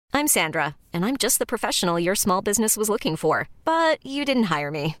I'm Sandra, and I'm just the professional your small business was looking for. But you didn't hire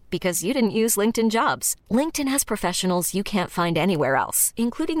me because you didn't use LinkedIn Jobs. LinkedIn has professionals you can't find anywhere else,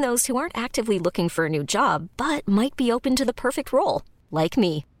 including those who aren't actively looking for a new job, but might be open to the perfect role, like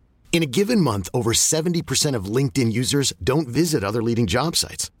me. In a given month, over 70% of LinkedIn users don't visit other leading job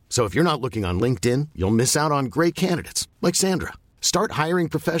sites. So if you're not looking on LinkedIn, you'll miss out on great candidates like Sandra. Start hiring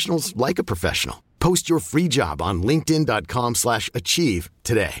professionals like a professional. Post your free job on linkedin.com/achieve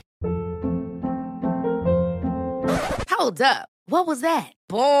today. Hold up. What was that?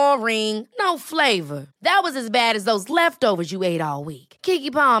 Boring. No flavor. That was as bad as those leftovers you ate all week.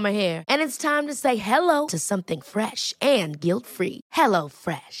 Keke Palmer here. And it's time to say hello to something fresh and guilt-free. Hello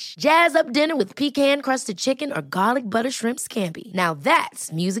Fresh. Jazz up dinner with pecan-crusted chicken or garlic butter shrimp scampi. Now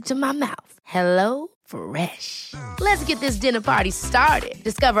that's music to my mouth. Hello Fresh. Let's get this dinner party started.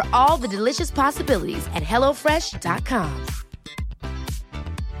 Discover all the delicious possibilities at hellofresh.com.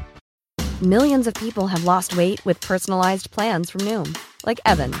 Millions of people have lost weight with personalized plans from Noom. Like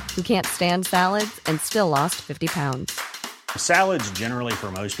Evan, who can't stand salads and still lost 50 pounds. Salads generally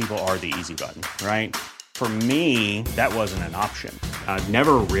for most people are the easy button, right? For me, that wasn't an option. I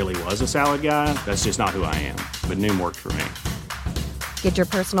never really was a salad guy. That's just not who I am. But Noom worked for me. Get your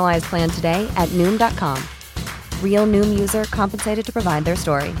personalized plan today at Noom.com. Real Noom user compensated to provide their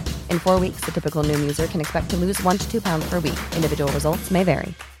story. In 4 weeks, the typical Noom user can expect to lose 1 to 2 pounds per week. Individual results may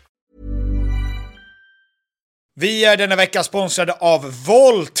vary. Vi är denna vecka sponsrade av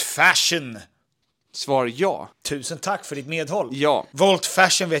Volt Fashion. Svar ja. Tusen tack för ditt medhåll. Ja. Volt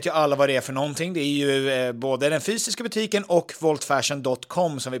Fashion vet ju alla vad det är för någonting. Det är ju både den fysiska butiken och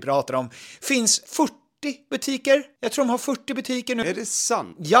voltfashion.com som vi pratar om. Finns 40 butiker. Jag tror de har 40 butiker nu. Är det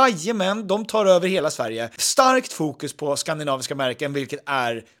sant? Jajamän, de tar över hela Sverige. Starkt fokus på skandinaviska märken, vilket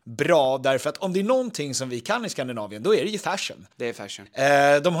är bra. Därför att om det är någonting som vi kan i Skandinavien, då är det ju fashion. Det är fashion.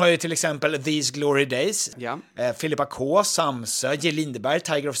 De har ju till exempel These Glory Days, Ja. Filippa K, Samsö, J. Lindeberg,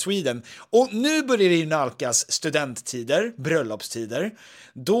 Tiger of Sweden. Och nu börjar det ju nalkas studenttider, bröllopstider.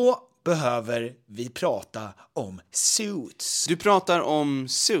 Då behöver vi prata om suits. Du pratar om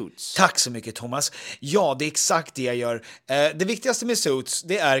suits. Tack så mycket, Thomas. Ja, det är exakt det jag gör. Det viktigaste med suits,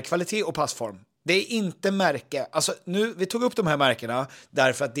 det är kvalitet och passform. Det är inte märke. Alltså, vi tog upp de här märkena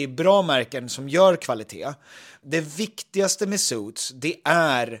därför att det är bra märken som gör kvalitet. Det viktigaste med suits, det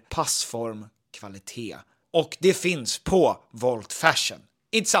är passform, kvalitet. Och det finns på Volt Fashion.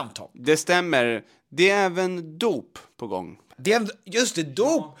 Inte samtal. Det stämmer. Det är även dop på gång. Just det,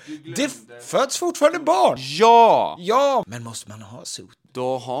 dop. Det föds fortfarande barn. Ja! Ja, men måste man ha suit?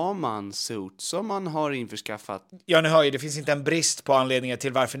 Då har man suit som man har införskaffat. Ja, ni hör ju, det finns inte en brist på anledningar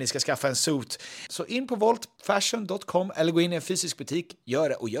till varför ni ska skaffa en suit. Så in på voltfashion.com eller gå in i en fysisk butik. Gör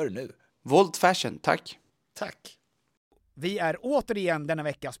det och gör det nu. Volt Fashion, tack. Tack. Vi är återigen denna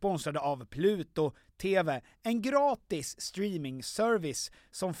vecka sponsrade av Pluto TV, en gratis streaming-service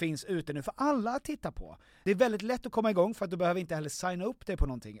som finns ute nu för alla att titta på. Det är väldigt lätt att komma igång för att du behöver inte heller signa upp dig på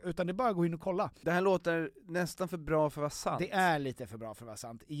någonting, utan det är bara att gå in och kolla. Det här låter nästan för bra för att vara sant. Det är lite för bra för att vara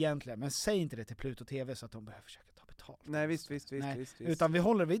sant egentligen, men säg inte det till Pluto TV så att de behöver försöka ta betalt. Nej, visst. Utan vi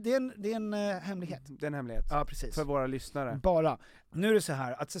håller, det är en hemlighet. Det är en hemlighet. Ja, precis. För våra lyssnare. Bara. Nu är det så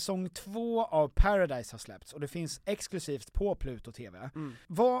här att säsong 2 av Paradise har släppts och det finns exklusivt på Pluto TV.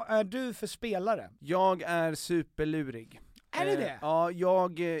 Vad är du för spelare? Jag är superlurig. Är det det? Ja,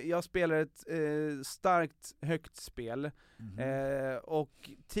 jag spelar ett starkt högt spel. Och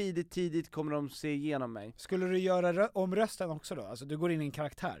tidigt kommer de se igenom mig. Skulle du göra om rösten också då? Alltså du går in i en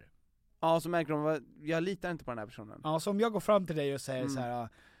karaktär? Ja, så märker de jag litar inte på den här personen. Ja, så om jag går fram till dig och säger så här: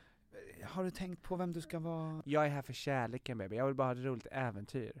 har du tänkt på vem du ska vara? Jag är här för kärleken, baby. Jag vill bara ha ett roligt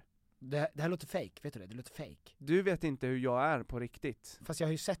äventyr. Det här låter fake, vet du det? Det låter fake. Du vet inte hur jag är på riktigt. Fast jag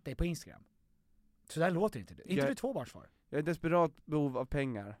har ju sett dig på Instagram. Så där låter inte du. Inte du tvåbarnsfar? Jag är desperat behov av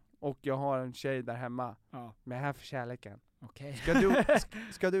pengar. Och jag har en tjej där hemma. Ja. Men jag är här för kärleken. Okej.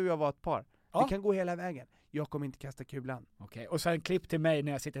 Ska du och jag vara ett par? Ja. Vi kan gå hela vägen. Jag kommer inte kasta kulan. Okej. Och sen klipp till mig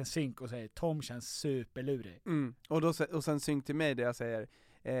när jag sitter i en synk och säger Tom känns superlurig. Och sen synk till mig där jag säger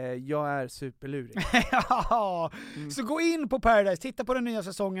jag är superlurig. Ja. Så gå in på Paradise, titta på den nya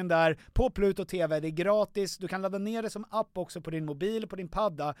säsongen där på Pluto TV, det är gratis. Du kan ladda ner det som app också på din mobil, på din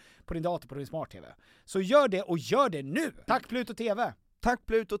padda, på din dator, på din smart-tv. Så gör det och gör det nu. Tack Pluto TV. Tack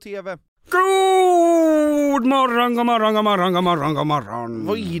Pluto TV. God morgon, god morgon, god morgon, god morgon, god morgon.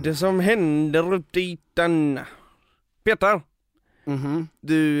 Vad är det som händer upp ditan? Peter,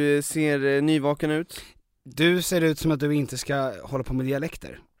 du ser nyvaken ut. Du ser ut som att du inte ska hålla på med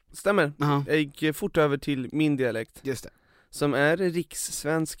dialekter. Stämmer. Jag gick fort över till min dialekt. Just det. Som är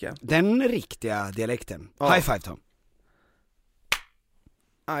rikssvenska. Den riktiga dialekten. Ja. High five, Tom.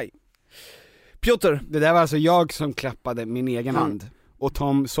 Aj. Piotr. Det där var alltså jag som klappade min egen hand. Och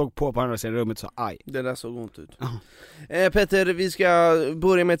Tom såg på andra sidan rummet och sa aj. Det där såg ont ut. Petter, vi ska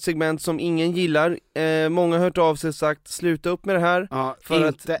börja med ett segment som ingen gillar. Många har hört av sig och sagt, sluta upp med det här. Ja, för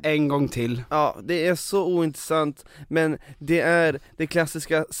inte en gång till. Ja, det är så ointressant. Men det är det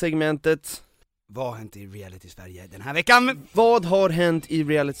klassiska segmentet. Vad har hänt i reality Sverige den här veckan? Vad har hänt i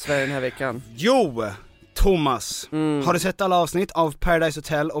reality Sverige den här veckan? Jo, Thomas, har du sett alla avsnitt av Paradise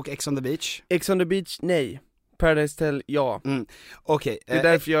Hotel och Ex on the Beach? Ex on the Beach, nej. Paradise Hotel, ja. Okej. Det är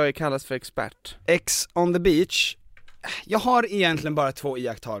därför jag kallas för expert. Ex on the Beach, jag har egentligen bara 2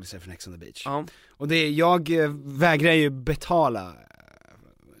 iakttagelser från Ex on the Beach. Och det är, jag vägrar ju betala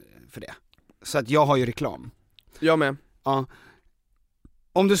för det. Så att jag har ju reklam. Jag med. Ja.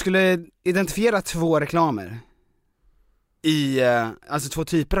 Om du skulle identifiera 2 reklamer alltså 2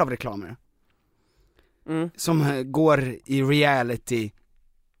 typer av reklamer som går i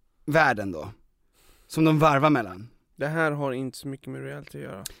reality-världen då, som de varvar mellan. Det här har inte så mycket med reality att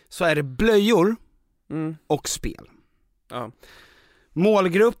göra. Så är det blöjor och spel. Ja.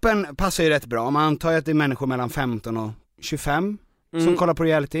 Målgruppen passar ju rätt bra. Man antar ju att det är människor mellan 15 och 25 som kollar på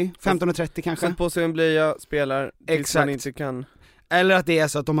reality. 15 och 30 kanske. Sätt på sig en blöja, spelar tills man inte kan. Eller att det är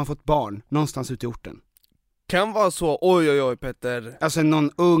så att de har fått barn någonstans ute i orten. Kan vara så, oj Petter. Alltså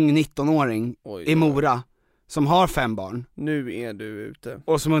någon ung 19-åring i Mora som har 5 barn. Nu är du ute.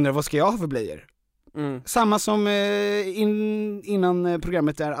 Och som undrar, vad ska jag ha för blöjor? Samma som innan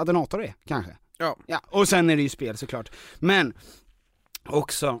programmet där Adenator är, kanske. Ja. Och sen är det ju spel såklart. Men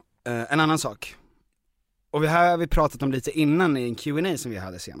också en annan sak. Och vi har vi pratat om lite innan i en Q&A som vi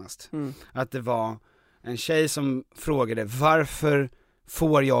hade senast. Att det var en tjej som frågade, varför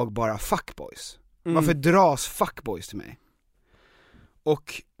får jag bara fuckboys? Varför dras fuckboys till mig?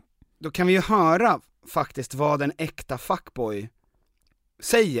 Och då kan vi ju höra faktiskt vad en äkta fuckboy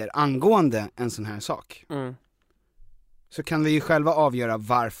säger angående en sån här sak. Så kan vi ju själva avgöra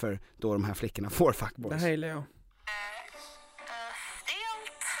varför då de här flickorna får fuckboys. Det här gillar jag.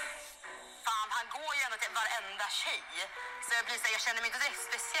 Stelt. Fan, han går ju ändå till varenda tjej. Så jag blir så jag känner mig inte direkt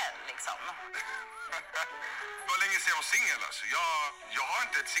speciell liksom. Det var länge sedan jag var singel alltså. Jag har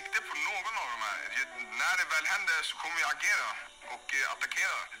inte ett sikte på någon av de här. När det väl händer så kommer jag agera och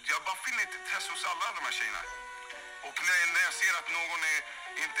attackera. Jag bara finner ett intresse hos alla de här tjejerna. Och när jag ser att någon är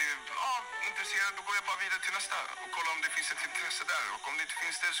inte intresserad, då går jag bara vidare till nästa och kollar om det finns ett intresse där. Och om det inte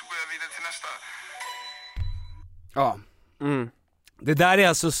finns det så går jag vidare till nästa. Ja. Det där är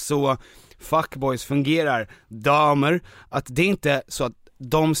alltså så fuckboys fungerar, damer, att det är inte så att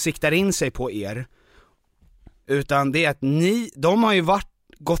de siktar in sig på er, utan det är att de har ju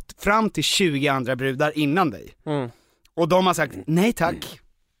gått fram till 20 andra brudar innan dig. Och de har sagt nej tack.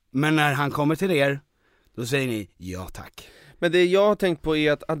 Men när han kommer till er, då säger ni ja tack. Men det jag har tänkt på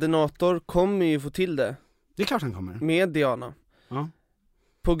är att Adenator kommer ju få till det. Det är klart han kommer. Med Diana. Ja.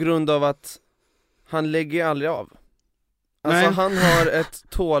 På grund av att han lägger aldrig av. Alltså han har ett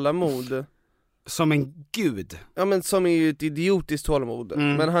tålamod. Som en gud. Ja, men som är ju ett idiotiskt tålamod.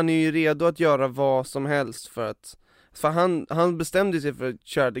 Men han är ju redo att göra vad som helst för han bestämde sig för att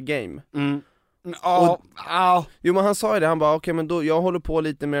köra the game. Jo, men han sa ju det, han bara okej, men då, jag håller på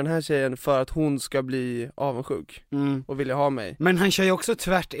lite med den här tjejen för att hon ska bli avundsjuk och vilja ha mig. Men han kör ju också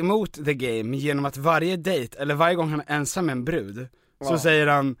tvärt emot the game genom att varje date, eller varje gång han är ensam med en brud, så säger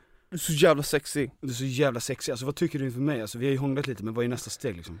han du är så jävla sexy. Du är så jävla sexy, alltså vad tycker du för mig? Alltså vi har ju hånglat lite, men vad är nästa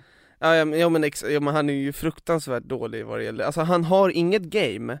steg liksom? Men han är ju fruktansvärt dålig vad det gäller. Alltså han har inget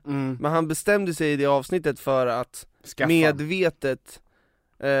game, men han bestämde sig i det avsnittet för att medvetet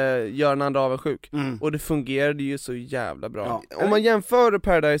gör en andra avundsjuk. Och det fungerade ju så jävla bra. Om man jämför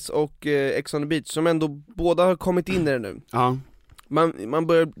Paradise och Ex on the Beach, som ändå båda har kommit in i det nu. Man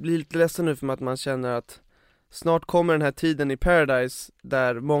börjar bli lite ledsen nu för att man känner att snart kommer den här tiden i Paradise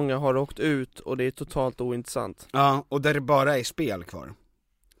där många har åkt ut och det är totalt ointressant. Ja, och där det bara är spel kvar.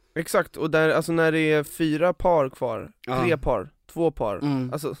 Exakt, och där, alltså när det är 4 par kvar, 3 par, 2 par,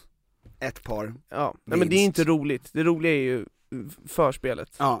 alltså 1 par. Ja, nej, men det är inte roligt. Det roliga är ju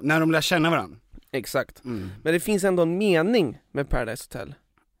förspelet. Ja, när de lär känna varandra. Exakt. Men det finns ändå en mening med Paradise Hotel.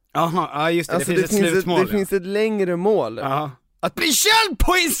 Jaha, ja just det, alltså, det finns ett slutmål. Det finns ett längre mål. Ja. Att bli känd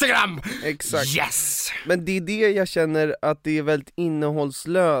på Instagram! Exakt. Yes! Men det är det jag känner att det är väldigt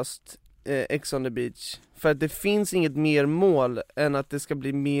innehållslöst Ex on the Beach. För att det finns inget mer mål än att det ska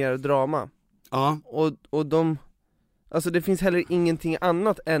bli mer drama. Ja. Och alltså det finns heller ingenting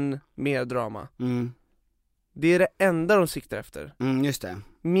annat än mer drama. Det är det enda de siktar efter. Just det.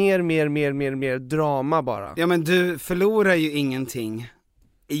 Mer drama bara. Ja, men du förlorar ju ingenting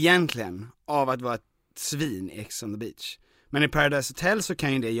egentligen av att vara ett svin i Ex on the Beach. Men i Paradise Hotel så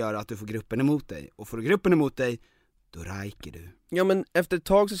kan ju det göra att du får gruppen emot dig. Och får du gruppen emot dig, då räker du. Ja, men efter ett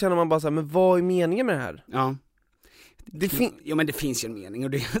tag så känner man bara så här, men vad är meningen med det här? Ja. Ja, men det finns ju en mening, och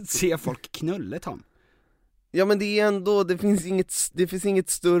det är att se folk knulla, Tom. Ja, men det är ändå, det finns inget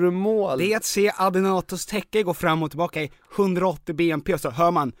större mål. Det är att se Adenatos täcke gå fram och tillbaka i 180 BNP, och så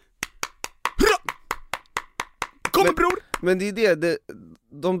hör man kommer bror! Men det är det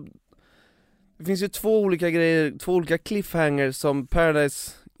finns ju två olika grejer, två olika cliffhangers som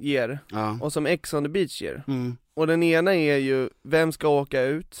Paradise ger, och som Ex on the Beach ger. Och den ena är ju, vem ska åka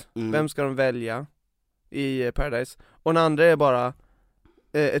ut, vem ska de välja i Paradise, och den andra är bara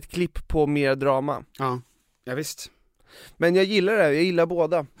ett klipp på mer drama. Ja, visst. Men jag gillar det, jag gillar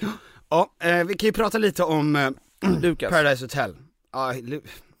båda. Ja, vi kan ju prata lite om Lucas. Paradise Hotel. Nej.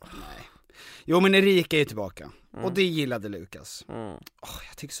 Jo, men Erika är ju tillbaka. Och det gillade Lucas.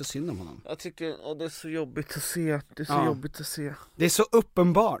 Jag tycker så synd om honom. Jag tycker, det är så jobbigt att se. Det är så jobbigt att se. Det är så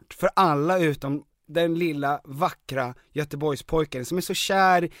uppenbart för alla utom den lilla vackra Göteborgspojken som är så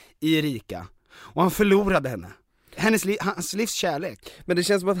kär i Erika. Och han förlorade henne. Hans livs kärlek. Men det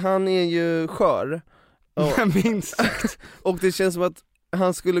känns som att han är ju skör. Minst sagt. Och det känns som att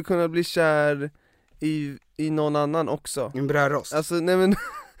han skulle kunna bli kär i någon annan också. En brödrost. Alltså, nej men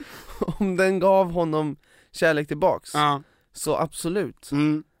om den gav honom kärlek tillbaks, så absolut.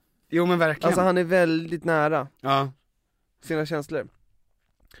 Jo, men verkligen. Alltså han är väldigt nära sina känslor.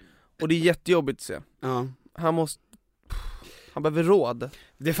 Och det är jättejobbigt att se. Han behöver råd.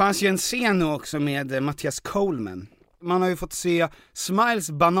 Det fanns ju en scen nu också med Mattias Coleman. Man har ju fått se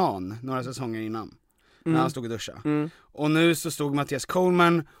Smiles banan några säsonger innan, när han stod och duschade. Och nu så stod Mattias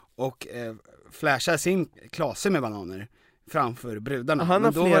Coleman och flashade sin klase med bananer framför brudarna. Han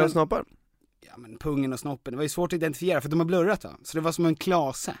har flera snoppar. Ja, men pungen och snoppen, det var ju svårt att identifiera för de har blurrat, va? Så det var som en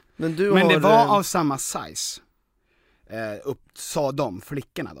klase. Men det var av samma size. Sa de,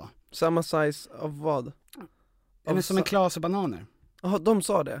 flickorna då. Samma size av vad? Eller som en klase bananer. Jaha, de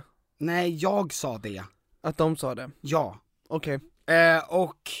sa det? Nej, jag sa det. Att de sa det? Ja. Okej.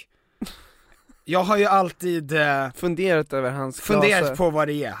 Och jag har ju alltid funderat över hans funderat på vad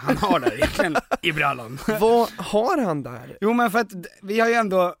det är han har där egentligen i brallan. Vad har han där? Jo, men för att vi har ju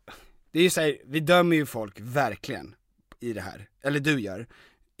ändå, det är ju så här, vi dömer ju folk verkligen i det här. Eller du gör,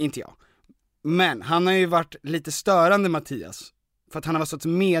 inte jag. Men han har ju varit lite störande, Mattias. För att han har varit så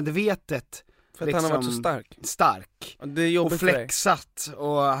medvetet. För att han har varit så stark. Stark. Det är jobbigt och flexat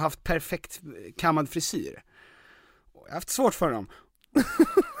och haft perfekt kammad frisyr. Och jag har haft svårt för dem.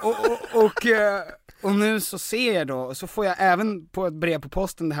 och nu så ser jag då, så får jag även på ett brev på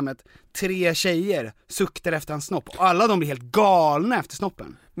posten det här med att 3 tjejer suktar efter hans snopp. Och alla de blir helt galna efter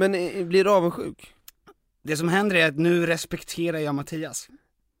snoppen. Men blir du avundsjuk? Det som händer är att nu respekterar jag Mattias.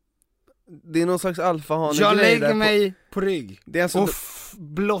 Det är någon slags alfahane. Jag lägger mig på rygg det är alltså och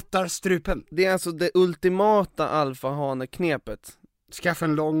blottar strupen. Det är alltså det ultimata alfahane-knepet. Skaffa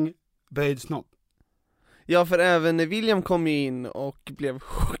en lång böjd snopp. Ja, för även när William kom in och blev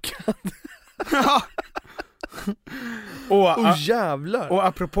chockad. Jävlar. Och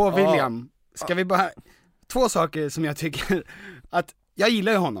apropå William, ska vi bara, 2 saker som jag tycker att jag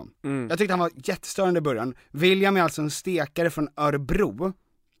gillar ju honom. Jag tyckte han var jättestörande i början. William är alltså en stekare från Örebro.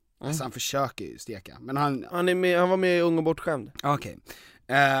 Alltså han försöker ju steka, men han var med i Ung och bortskämd. Okej.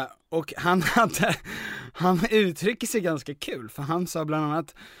 Och han uttrycker sig ganska kul, för han sa bland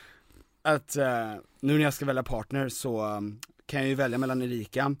annat att nu när jag ska välja partner så kan jag ju välja mellan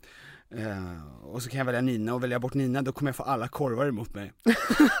Erika och så kan jag välja Nina, och välja bort Nina då kommer jag få alla korvar emot mig.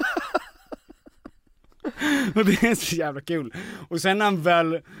 Och det är så jävla kul. Och sen när han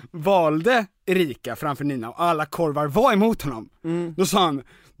väl valde Erika framför Nina och alla korvar var emot honom, då sa han,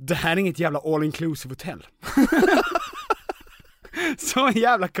 det här är inget jävla all-inclusive hotell. Så en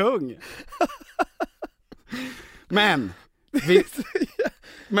jävla kung. Men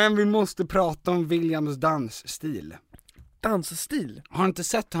vi måste prata om Williams dansstil. Dansstil? Har du inte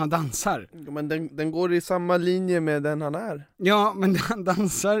sett hur han dansar? Ja, men den går i samma linje med den han är. Ja, men han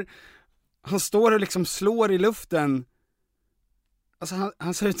dansar. Han står och liksom slår i luften. Alltså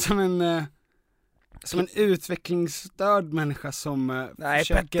han ser ut som en utvecklingsstörd människa som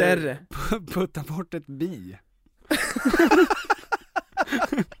försöker putta bort ett bi.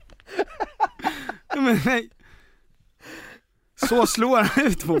 Men nej. Så slår han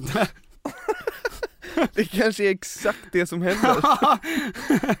ut mot det. Det kanske är exakt det som händer.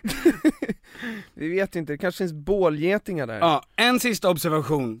 Vi vet inte, det kanske finns bålgetingar där. Ja, en sista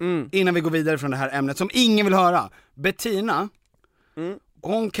observation innan vi går vidare från det här ämnet som ingen vill höra. Bettina,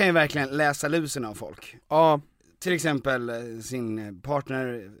 hon kan ju verkligen läsa lusen av folk. Ja. till exempel sin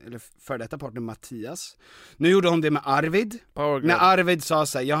partner, eller för detta partner Mattias. Nu gjorde hon det med Arvid. När Arvid sa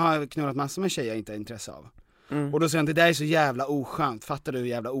så här: jag har knullat massor med tjejer jag inte är intresse av. Och då säger han, det där är så jävla oskönt. Fattar du hur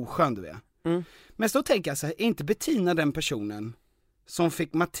jävla oskön du är? Men så tänker jag så här, är inte Bettina den personen som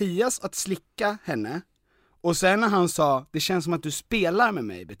fick Mattias att slicka henne? Och sen när han sa, det känns som att du spelar med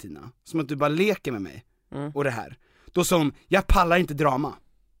mig Bettina, som att du bara leker med mig och det här, då sa hon, jag pallar inte drama.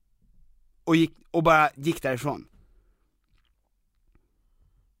 Och bara gick därifrån.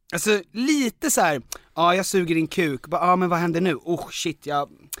 Alltså lite så här, ja jag suger din kuk, ja men vad händer nu? Shit, jag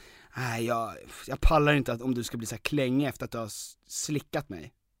pallar inte att om du ska bli så här klängig efter att du har slickat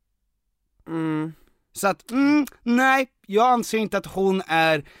mig. Så att, nej, jag anser inte att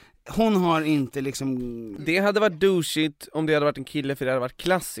hon har inte liksom... Det hade varit douchigt om det hade varit en kille, för det hade varit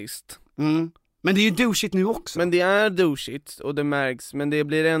klassiskt. Men det är ju douchigt nu också. Men det är douchigt och det märks, men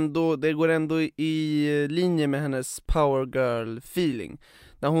det går ändå i linje med hennes power girl feeling.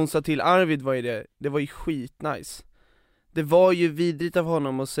 När hon sa till Arvid det var ju skitnice. Det var ju vidrigt av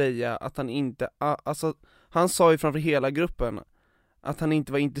honom att säga att han inte, alltså han sa ju framför hela gruppen att han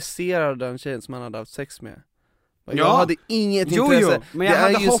inte var intresserad av den tjejen som han hade haft sex med. Jag hade inget intresse. Men jag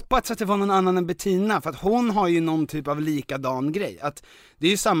hade hoppats att det var någon annan än Bettina, för att hon har ju någon typ av likadan grej. Att det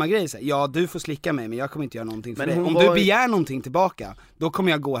är ju samma grej, så här, ja du får slicka mig men jag kommer inte göra någonting för dig. Om du begär någonting tillbaka, då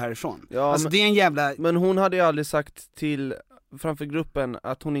kommer jag gå härifrån. Ja, alltså det är en jävla... Men hon hade ju aldrig sagt till framför gruppen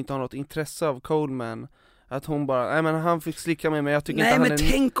att hon inte har något intresse av Coleman. Att hon bara, nej men han fick slicka mig men jag tycker inte han... Nej men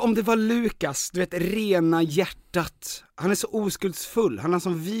tänk om det var Lukas, du vet, rena hjärtat. Han är så oskuldsfull, han har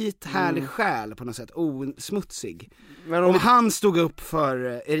sån vit härlig själ på något sätt, osmutsig. Men om han stod upp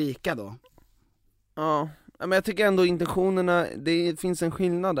för Erika då? Ja, men jag tycker ändå intentionerna, det finns en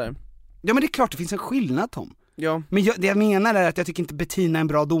skillnad där. Ja men det är klart det finns en skillnad, Tom. Ja. Men det jag menar är att jag tycker inte Bettina är en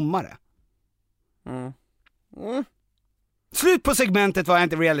bra domare. Slut på segmentet, var jag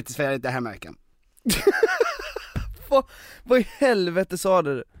inte reality-sfär det här märken. Vad i helvete sa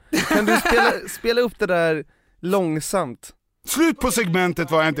du? Kan du spela upp det där långsamt? Slut på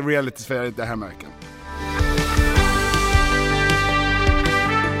segmentet, var jag inte reality-sfär det här märken.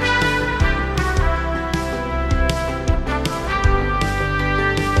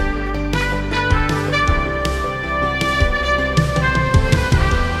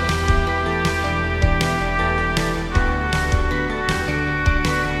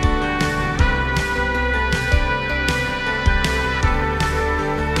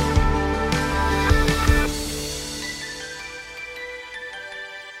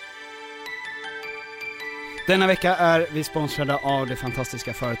 Denna vecka är vi sponsrade av det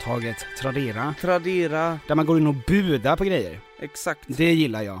fantastiska företaget Tradera. Där man går in och budar på grejer. Exakt. Det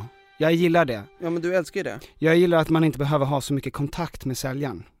gillar jag. Jag gillar det. Ja men du älskar ju det. Jag gillar att man inte behöver ha så mycket kontakt med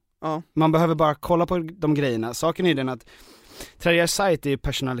säljaren. Ja. Man behöver bara kolla på de grejerna. Saken är den att Traderas sajt är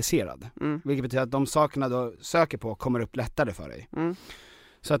personaliserad. Vilket betyder att de sakerna du söker på kommer upp lättare för dig.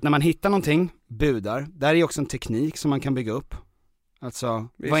 Så att när man hittar någonting, budar, där är också en teknik som man kan bygga upp. Alltså,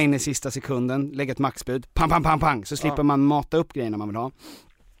 vara inne i sista sekunden, lägga ett maxbud, pang, så slipper man mata upp grejerna man vill ha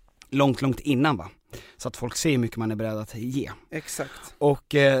långt innan, va? Så att folk ser hur mycket man är beredd att ge. Exakt.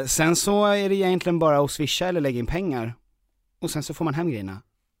 Och sen så är det egentligen bara att swisha eller lägga in pengar. Och sen så får man hem grejerna.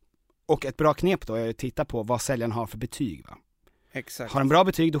 Och ett bra knep då är att titta på vad säljaren har för betyg, va? Exakt. Har en bra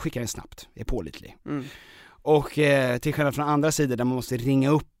betyg, då skickar den snabbt, är pålitlig. Och till skillnad från andra sidor där man måste ringa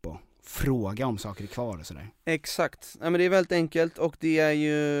upp och fråga om saker är kvar och sådär. Exakt, ja, men det är väldigt enkelt och det är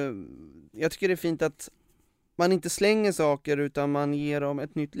ju, jag tycker det är fint att man inte slänger saker utan man ger dem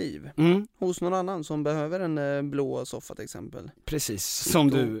ett nytt liv hos någon annan som behöver en blå soffa till exempel. Precis, som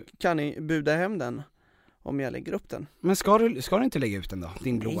då du kan ni buda hem den om jag lägger upp den. Men ska du inte lägga ut den då,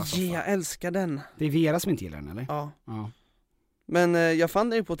 din blåa soffa? Jag älskar den. Det är Vera som inte gillar den, eller? Ja. Men jag fann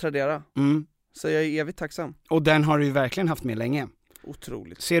den ju på Tradera. Så jag är evigt tacksam. Och den har du ju verkligen haft med länge.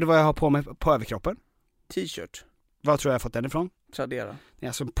 Otroligt. Ser du vad jag har på mig på överkroppen? T-shirt. Vad tror jag fått den ifrån? Tradera. Det är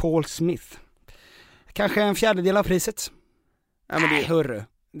alltså Paul Smith. Kanske en fjärdedel av priset. Ja, men det hörru.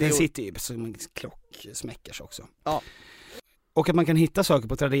 Den sitter ju som en klocksmäckers också. Ja. Och att man kan hitta saker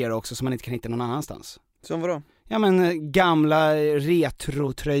på Tradera också som man inte kan hitta någon annanstans. Som vadå? Ja men gamla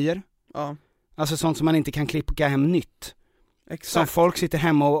retrotröjor. Ja. Alltså sånt som man inte kan klippa hem nytt. Exakt. Som folk sitter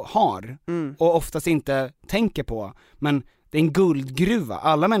hemma och har. Och oftast inte tänker på. Men det är en guldgruva.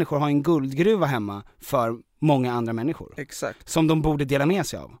 Alla människor har en guldgruva hemma för många andra människor. Exakt. Som de borde dela med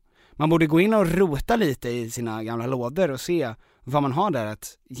sig av. Man borde gå in och rota lite i sina gamla lådor och se vad man har där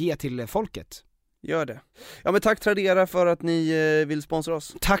att ge till folket. Gör det. Ja men tack Tradera för att ni vill sponsra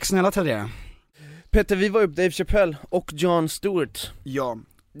oss. Tack snälla Tradera. Petter, vi var upp Dave Chappelle och Jon Stewart. Ja.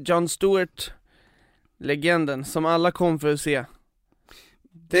 Jon Stewart Legenden, som alla kom för att se.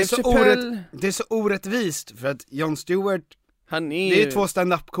 Det är så orättvist, för att Jon Stewart, det är ju 2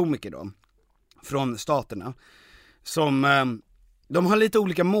 stand-up-komiker då, från staterna, som, de har lite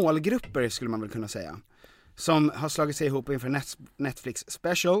olika målgrupper skulle man väl kunna säga, som har slagit sig ihop inför Netflix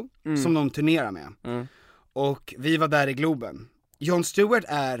special, som de turnerar med. Och vi var där i Globen. Jon Stewart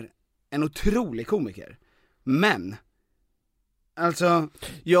är en otrolig komiker, men alltså...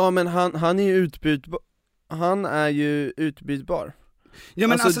 Ja, men han är ju utbytbar. Han är ju utbytbar. Ja,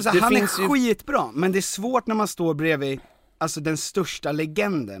 men alltså han är skitbra, men det är svårt när man står bredvid alltså den största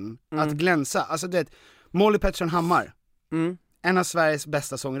legenden att glänsa. Alltså det, Molly Pettersson Hammar, en av Sveriges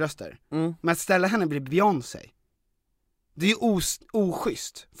bästa sångröster, men att ställa henne bredvid Beyoncé, det är ju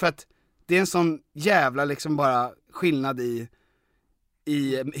oschysst, för att det är en sån jävla liksom bara skillnad i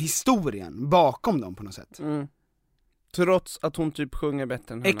historien bakom dem på något sätt. Trots att hon typ sjunger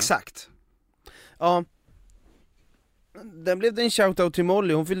bättre än henne. Exakt. Ja. Den blev det en shoutout till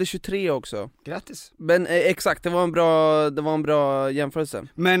Molly, hon fyllde 23 också. Grattis. Men exakt, det var en bra jämförelse.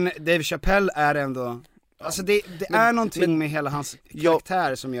 Men Dave Chappelle är ändå, alltså det är någonting med hela hans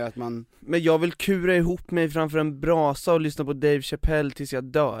karaktär som gör att man... Men jag vill kura ihop mig framför en brasa och lyssna på Dave Chappelle tills jag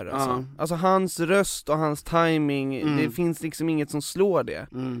dör alltså. Alltså hans röst och hans timing, det finns liksom inget som slår det.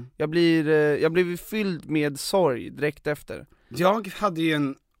 Jag blir fylld med sorg direkt efter. Jag hade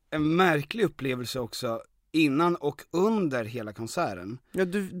ju en märklig upplevelse också innan och under hela konserten. Ja,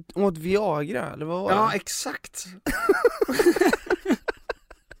 du åt Viagra, eller vad var det? Ja, exakt.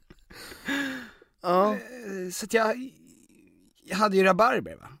 Ja. Så att jag hade ju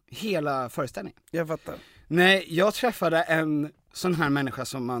rabarber, va? Hela föreställningen. Jag fattar. Nej, jag träffade en sån här människa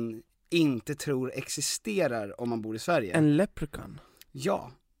som man inte tror existerar om man bor i Sverige. En leprechaun?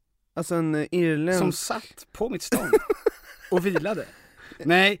 Ja. Alltså en irländsk... Som satt på mitt stånd och vilade.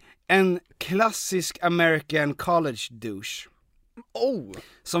 Nej, en klassisk American college douche.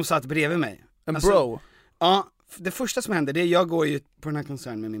 Som satt bredvid mig. En bro? Ja, det första som hände, det är jag går ju på den här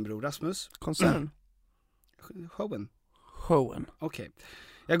konserten med min bror Rasmus. Showen. Okej.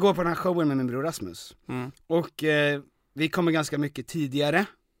 Jag går på den här showen med min bror Rasmus. Och vi kommer ganska mycket tidigare,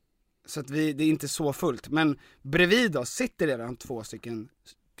 så att det är inte så fullt. Men bredvid oss sitter redan 2 stycken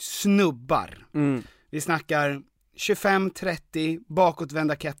snubbar. Vi snackar 25-30,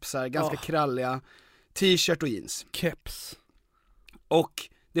 bakåtvända kepsar, ganska kralliga, t-shirt och jeans. Keps. Och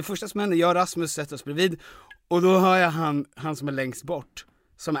det första som händer, jag och Rasmus sätter oss bredvid, och då hör jag han som är längst bort,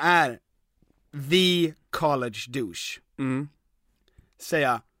 som är the college douche,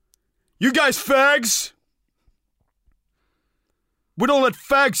 säga: "You guys fags! We don't let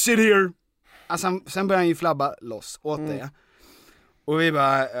fags sit here!" Alltså sen börjar han ju flabba loss åt det. Och vi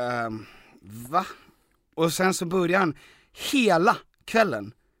bara, va? Och sen så börjar han hela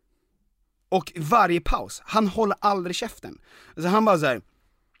kvällen, och varje paus, han håller aldrig käften. Så han bara såhär: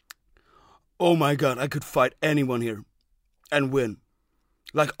 "Oh my god, I could fight anyone here and win.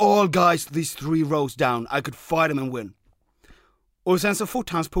 Like all guys these 3 rows down, I could fight them and win." Och sen så fort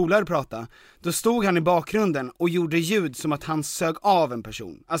hans polare pratade, då stod han i bakgrunden och gjorde ljud som att han sög av en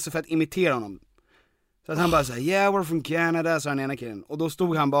person, alltså för att imitera honom. Så att han bara såhär: "Yeah, we're from Canada", sa den ena killen. Och då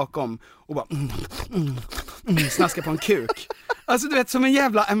stod han bakom och bara snaskade på en kuk. Alltså du vet, som en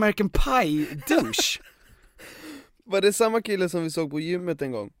jävla American Pie douche. Var det samma kille som vi såg på gymmet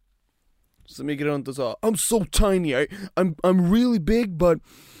en gång? Som gick runt och sa: "I'm so tiny, I'm really big but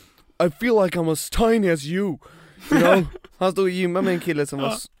I feel like I'm as tiny as you." You know? Han stod och gymmade med en kille som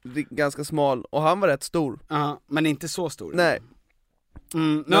var ganska smal, och han var rätt stor. Ja, men inte så stor. Nej.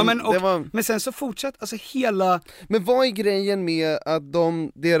 Men sen så fortsatt, alltså hela... Men vad är grejen med att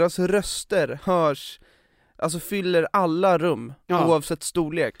deras röster hörs, alltså fyller alla rum, oavsett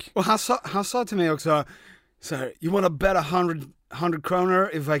storlek? Och han sa till mig också så här: "You wanna bet 100 kronor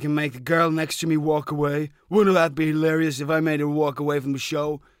if I can make the girl next to me walk away? Wouldn't that be hilarious if I made her walk away from the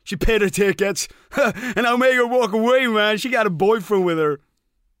show? She paid her tickets and I'll make her walk away, man. She got a boyfriend with her."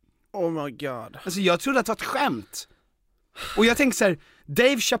 Oh my god. Alltså jag trodde att det var ett skämt. Och jag tänkte så här: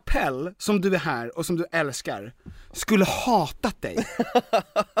 Dave Chappelle, som du är här och som du älskar, skulle hatat dig.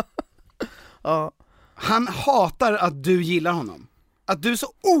 Ja. Han hatar att du gillar honom. Att du är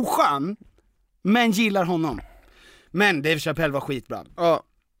så oskön, men gillar honom. Men Dave Chappelle var skitbra. Ja.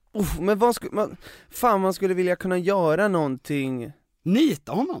 Men man skulle vilja kunna göra någonting.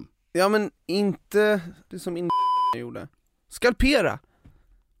 Nita honom. Ja, men inte det som gjorde. Skalpera.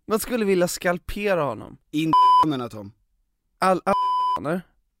 Man skulle vilja skalpera honom. Tom.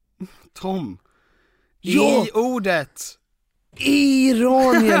 Tom. Ja. I ordet.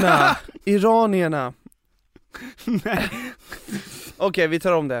 Iranierna. Nej. Okej, vi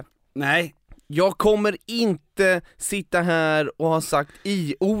tar om det. Nej. Jag kommer inte sitta här och ha sagt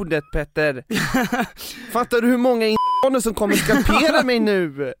i-ordet, Petter. Fattar du hur många invandrare som kommer skalpera mig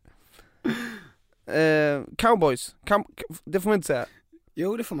nu? Cowboys, det får man inte säga.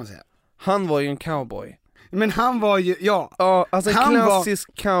 Jo, det får man säga. Han var ju en cowboy. Men han var ju, ja, alltså en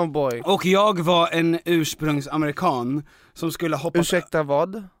klassisk cowboy. Och jag var en ursprungsamerikan som skulle hoppa. Ursäkta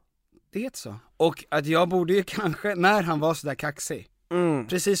vad? Det är så. Och att jag borde ju kanske, när han var så där kaxig,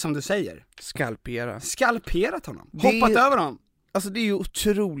 precis som du säger, skalperat honom, hoppat över honom. Alltså det är ju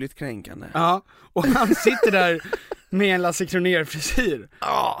otroligt kränkande. Ja, och han sitter där med en Lasse Kronér-frisyr.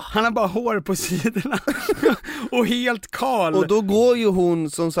 Han har bara hår på sidorna och helt kal. Och då går ju hon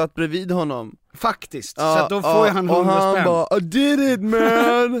som satt bredvid honom. Faktiskt, så att då får ju han 100 spänn. Och han bara, I did it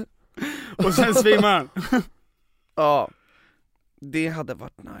man. Och sen svimmar han. Ja, det hade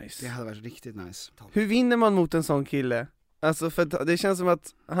varit nice. Det hade varit riktigt nice. Hur vinner man mot en sån kille? Alltså för det känns som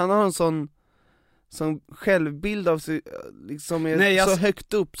att han har en sån självbild av sig, liksom är så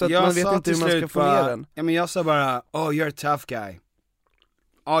högt upp så att man vet inte hur man ska få ner den. Ja, men jag sa bara, oh you're a tough guy.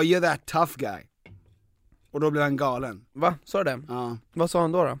 Oh you're that tough guy. Och då blev han galen. Va? Sa du det? Ja. Vad sa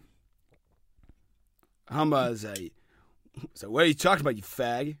han då? Han bara säger, so what are you talking about you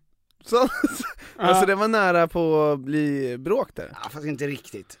fag? Så, alltså det var nära på att bli bråk där. Ja, fast inte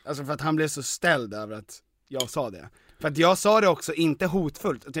riktigt. Alltså för att han blev så ställd över att jag sa det. För att jag sa det också inte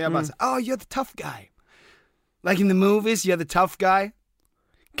hotfullt, utan jag bara sa, oh you're the tough guy. Like in the movies, you're the tough guy.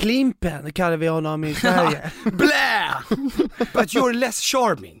 Klimpen kallar vi honom i Sverige. Blä! But you're less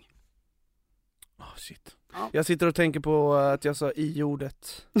charming. Oh shit. Ja. Jag sitter och tänker på att jag sa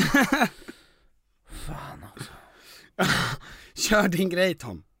i-ordet. Fan också. Kör din grej,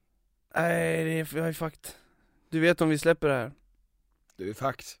 Tom. Nej, jag är fakt. Du vet om vi släpper det här. Du är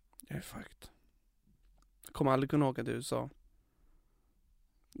fakt. Jag är fakt. Jag kommer aldrig kunna åka till USA.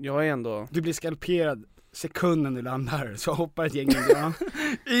 Jag är ändå... Du blir skalperad sekunden du landar, så hoppar ett gäng in.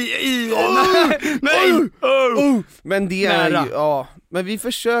 Nej! Men det är ju, ja. Men vi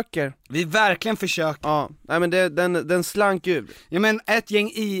försöker. Vi verkligen försöker. Ja, nej men den slank ur. Ja men ett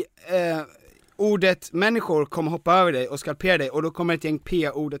gäng ordet människor kommer hoppa över dig och skalpera dig, och då kommer ett gäng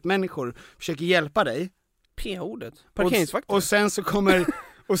P-ordet människor försöker hjälpa dig. P-ordet? Parkeringsvakter? Och sen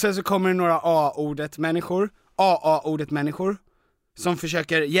så kommer det några A-ordet människor, AA-ordet människor som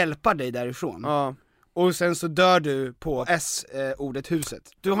försöker hjälpa dig därifrån. Ja. Och sen så dör du på S-ordet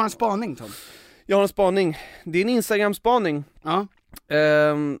huset. Du har en spaning, Tom. Jag har en spaning. Det är en Instagram-spaning. Ja.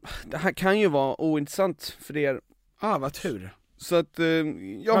 Det här kan ju vara ointressant för er. Ja, vad tur. Så att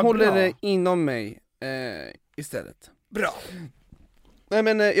jag håller det inom mig istället. Bra. Nej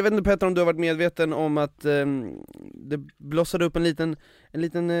men jag vet inte, Petter, om du har varit medveten om att det blossade upp en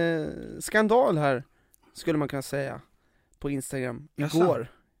liten skandal här, skulle man kunna säga, på Instagram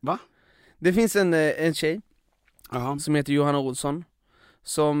igår. Va? Det finns en tjej som heter Johanna Olsson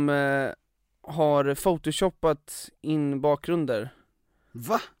som har photoshoppat in bakgrunder.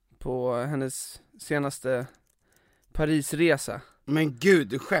 Va? På hennes senaste Parisresa. Men gud,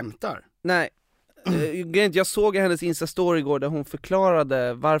 du skämtar? Nej, jag såg hennes Insta-story igår där hon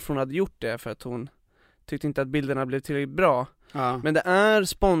förklarade varför hon hade gjort det, för att hon tyckte inte att bilderna blev tillräckligt bra. Ja. Men det är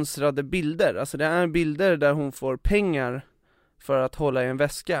sponsrade bilder, alltså det är bilder där hon får pengar för att hålla i en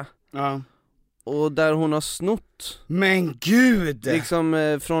väska. Ja. Och där hon har snott. Men gud!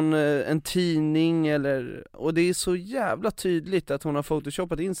 Liksom från en tidning eller... Och det är så jävla tydligt att hon har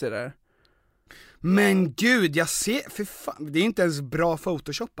photoshopat in sig där. Men gud, jag ser, för fan, det är inte ens bra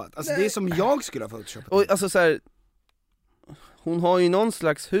photoshopat. Alltså det är som jag skulle ha photoshopat. Och alltså så här, hon har ju någon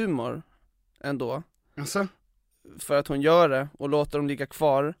slags humor ändå. Alltså? För att hon gör det och låter dem ligga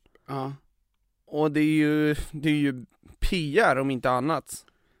kvar. Ja. Och det är ju PR om inte annat.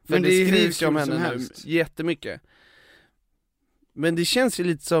 För men det skrivs ju om henne nu jättemycket. Men det känns ju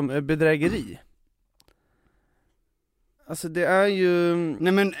lite som bedrägeri. Alltså det är ju...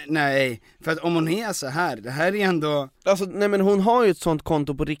 Nej, för att om hon är så här, det här är ändå... Alltså nej, men hon har ju ett sånt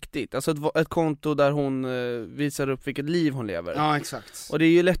konto på riktigt. Alltså ett konto där hon visar upp vilket liv hon lever. Ja, exakt. Och det är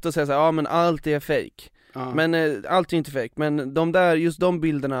ju lätt att säga så här, ja men allt är fake. Ja. Men allt är inte fake. Men just de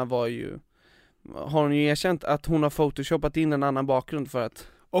bilderna var ju... Har hon ju erkänt att hon har photoshopat in en annan bakgrund för att...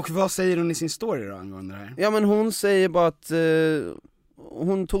 Och vad säger hon i sin story då angående det här? Ja men hon säger bara att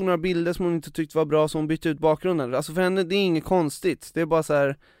hon tog några bilder som hon inte tyckte var bra, så hon bytte ut bakgrunden. Alltså för henne, det är inget konstigt, det är bara så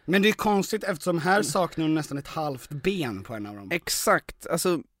här. Men det är konstigt eftersom här saknar hon nästan ett halvt ben på en av dem. Exakt,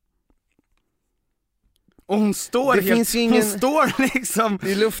 alltså. Och hon står det finns ingen... Hon står liksom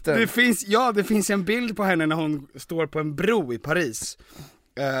i luften. Det finns en bild på henne när hon står på en bro i Paris.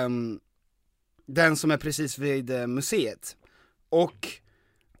 Den som är precis vid museet. Och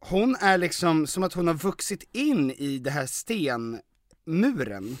hon är liksom som att hon har vuxit in i det här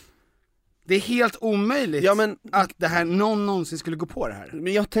stenmuren. Det är helt omöjligt att det här någon någonsin skulle gå på det här.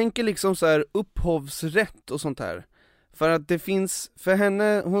 Men jag tänker liksom så här upphovsrätt och sånt här. För att det finns, för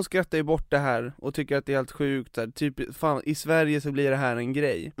henne, hon skrattar ju bort det här och tycker att det är helt sjukt här. Typ, fan, i Sverige så blir det här en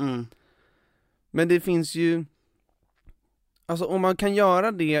grej. Men det finns ju, alltså om man kan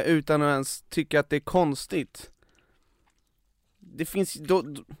göra det utan att ens tycka att det är konstigt. Det finns,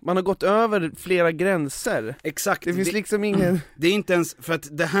 man har gått över flera gränser. Exakt. Det finns liksom ingen... Det är inte ens, för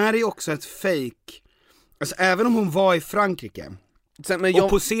att det här är också ett fake. Alltså även om hon var i Frankrike och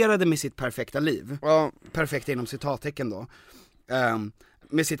poserade med sitt perfekta liv, perfekta inom citattecken då,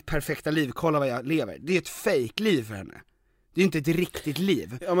 med sitt perfekta liv, kolla vad jag lever. Det är ett fake liv för henne. Det är inte ett riktigt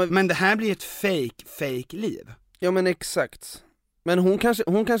liv. Men det här blir ett fake liv. Ja men exakt. Men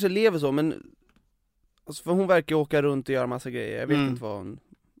hon kanske lever så, men alltså, för hon verkar åka runt och göra massa grejer. Jag vet inte vad hon...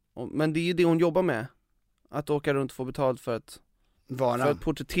 Men det är ju det hon jobbar med. Att åka runt och få betalt för att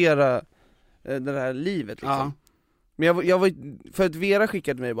porträttera det här livet liksom. Men jag var, för att Vera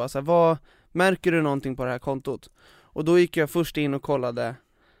skickade mig bara så här, vad märker du någonting på det här kontot? Och då gick jag först in och kollade.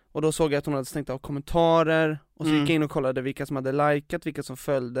 Och då såg jag att hon hade stängt av kommentarer. Och så gick jag in och kollade vilka som hade likat, vilka som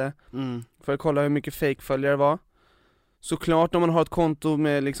följde. För att kolla hur mycket fake-följare var. Såklart om man har ett konto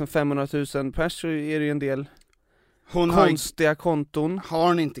med liksom 500 000 pers så är det ju en del konstiga konton. Har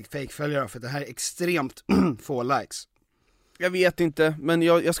hon inte fake-följare för det här är extremt få likes? Jag vet inte, men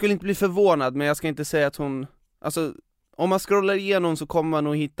jag skulle inte bli förvånad, men jag ska inte säga att hon... Alltså, om man scrollar igenom så kommer man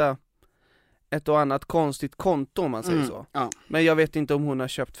nog hitta ett och annat konstigt konto om man säger så. Ja. Men jag vet inte om hon har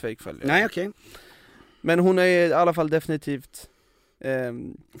köpt fake-följare. Nej, okej. Men hon är i alla fall definitivt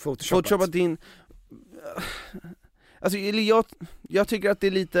photoshopat in... Alltså, jag tycker att det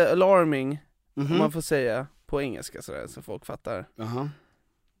är lite alarming, om man får säga på engelska sådär, så folk fattar.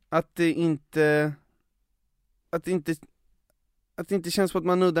 Att det inte känns på att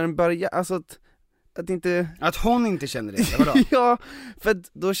man nuddar en börja, alltså att inte... Att hon inte känner det, vadå? Ja, för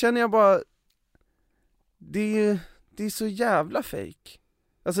att då känner jag bara, det är så jävla fake.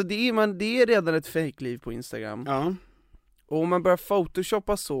 Alltså det är redan ett fake-liv på Instagram. Ja. Och om man börjar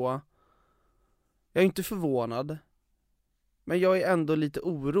photoshoppa så, jag är inte förvånad. Men jag är ändå lite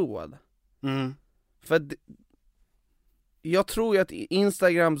oroad. För att jag tror ju att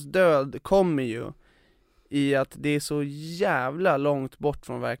Instagrams död kommer ju i att det är så jävla långt bort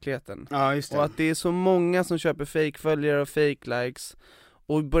från verkligheten. Ja, just det. Och att det är så många som köper fake-följare och fake-likes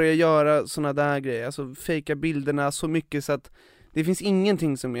och börjar göra såna där grejer, alltså fejka bilderna så mycket så att det finns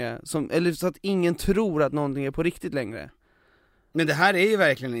ingenting eller så att ingen tror att någonting är på riktigt längre. Men det här är ju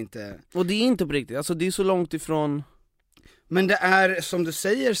verkligen inte... Och det är inte på riktigt, alltså det är så långt ifrån... Men det är, som du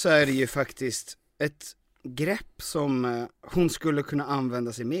säger, så är det ju faktiskt ett grepp som hon skulle kunna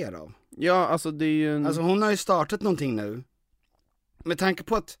använda sig mer av. Ja, alltså det är ju Alltså hon har ju startat någonting nu. Med tanke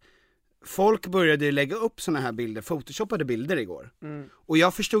på att folk började lägga upp såna här bilder, photoshoppade bilder igår. Och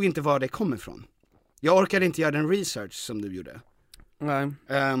jag förstod inte var det kom ifrån. Jag orkade inte göra den research som du gjorde. Nej.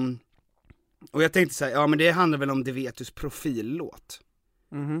 Och jag tänkte säga, ja men det handlar väl om Devetus profillåt.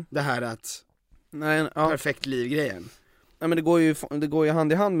 Det här att perfekt liv-grejen. Ja, men det går ju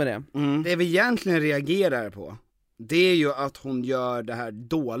hand i hand med det. Det vi egentligen reagerar på, det är ju att hon gör det här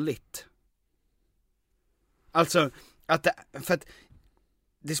dåligt. Alltså, för att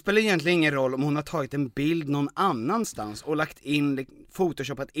det spelar egentligen ingen roll om hon har tagit en bild någon annanstans och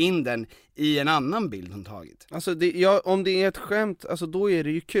photoshopat in den i en annan bild hon tagit. Alltså om det är ett skämt, alltså då är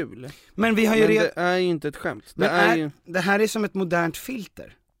det ju kul. Men vi har ju det är ju inte ett skämt. Det här är som ett modernt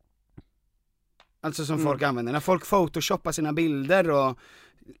filter. Alltså som folk använder. När folk photoshoppar sina bilder och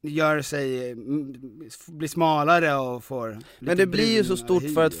gör sig, blir smalare och får lite... Men det blir ju så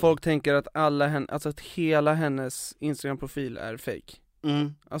stort för att folk tänker att att hela hennes Instagram-profil är fake.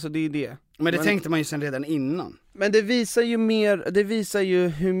 Alltså det är det. Men det tänkte man ju sen redan innan. Men det visar ju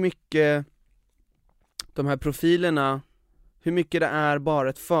hur mycket de här profilerna, hur mycket det är bara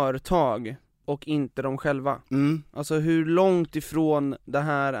ett företag och inte de själva. Alltså hur långt ifrån det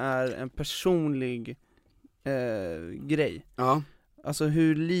här är en personlig grej. Ja. Alltså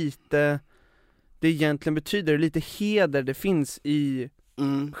hur lite det egentligen betyder, hur lite heder det finns i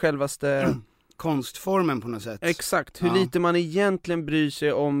självaste konstformen på något sätt. Exakt, hur lite man egentligen bryr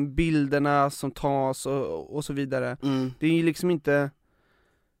sig om bilderna som tas och så vidare. Det är ju liksom inte,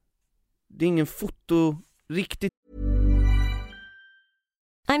 det är ingen foto riktigt.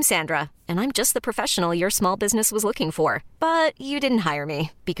 I'm Sandra, and I'm just the professional your small business was looking for. But you didn't hire me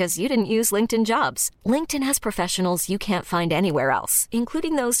because you didn't use LinkedIn Jobs. LinkedIn has professionals you can't find anywhere else,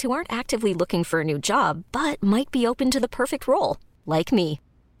 including those who aren't actively looking for a new job, but might be open to the perfect role, like me.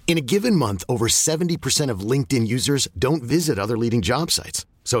 In a given month, over 70% of LinkedIn users don't visit other leading job sites.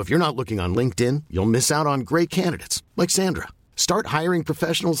 So if you're not looking on LinkedIn, you'll miss out on great candidates like Sandra. Start hiring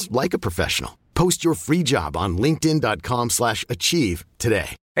professionals like a professional. Post your free job on linkedin.com/achieve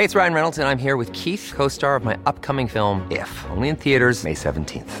today. Hey, it's Ryan Reynolds, and I'm here with Keith, co-star of my upcoming film, If, only in theaters May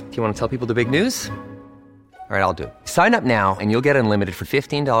 17th. Do you want to tell people the big news? All right, I'll do it. Sign up now and you'll get unlimited for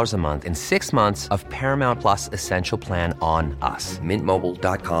 $15 a month and 6 months of Paramount Plus Essential Plan on us.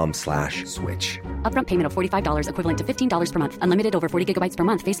 MintMobile.com/switch. Upfront payment of $45 equivalent to $15 per month. Unlimited over 40 gigabytes per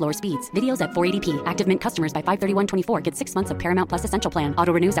month. Face lower speeds. Videos at 480p. Active Mint customers by 531.24 get 6 months of Paramount Plus Essential Plan.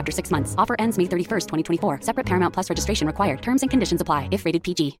 Auto renews after 6 months. Offer ends May 31st, 2024. Separate Paramount Plus registration required. Terms and conditions apply if rated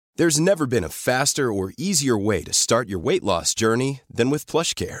PG. There's never been a faster or easier way to start your weight loss journey than with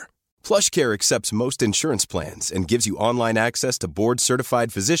PlushCare. PlushCare accepts most insurance plans and gives you online access to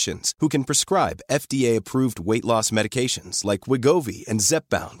board-certified physicians who can prescribe FDA-approved weight loss medications like Wegovy and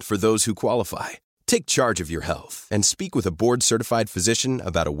Zepbound for those who qualify. Take charge of your health and speak with a board-certified physician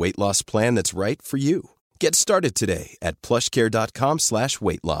about a weight loss plan that's right for you. Get started today at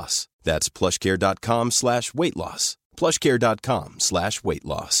plushcare.com/weightloss. That's plushcare.com/weightloss.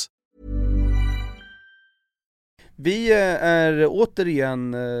 plushcare.com/weightloss. Vi är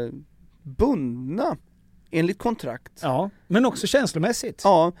återigen bundna enligt kontrakt. Ja, men också känslomässigt.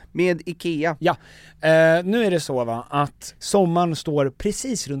 Ja, med IKEA. Ja, nu är det så va, att sommaren står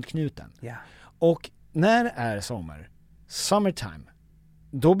precis runt knuten. Ja. Och när är sommar? Summertime.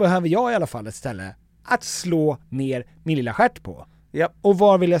 Då behöver jag i alla fall ett ställe att slå ner min lilla stjärt på. Ja. Och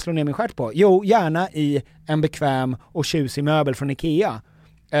var vill jag slå ner min stjärt på? Jo, gärna i en bekväm och tjusig möbel från IKEA.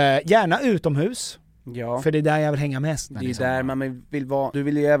 Gärna utomhus. Ja. För det är där jag vill hänga mest. Det är där man vill vara. Du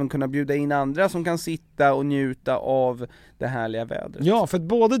vill ju även kunna bjuda in andra som kan sitta och njuta av det härliga vädret. Ja, för att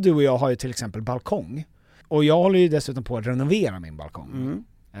både du och jag har ju till exempel balkong. Och jag håller ju dessutom på att renovera min balkong.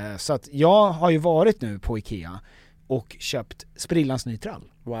 Så att jag har ju varit nu på IKEA och köpt sprillans ny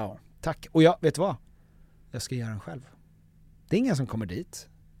trall. Wow. Tack. Och jag, vet du vad? Jag ska göra den själv. Det är ingen som kommer dit.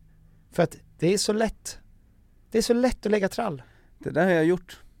 För att det är så lätt. Det är så lätt att lägga trall. Det där har jag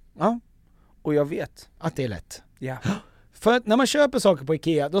gjort. Ja. Och jag vet att det är lätt. Ja. För att när man köper saker på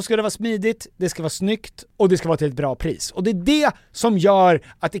IKEA, då ska det vara smidigt, det ska vara snyggt och det ska vara till ett bra pris. Och det är det som gör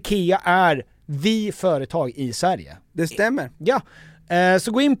att IKEA är vi företag i Sverige. Det stämmer. Ja.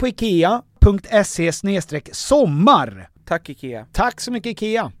 Så gå in på ikea.se/sommar. Tack IKEA. Tack så mycket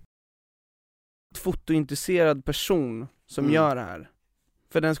IKEA. Fotointresserad person som gör det här.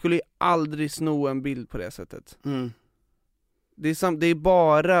 För den skulle ju aldrig sno en bild på det sättet. Det är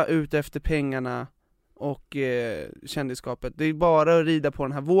bara ute efter pengarna och kändisskapet. Det är bara att rida på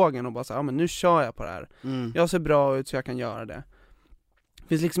den här vågen och bara säga, ja men nu kör jag på det här. Jag ser bra ut så jag kan göra det. Det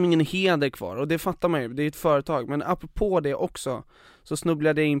finns liksom ingen heder kvar och det fattar man ju, det är ett företag. Men apropå det också så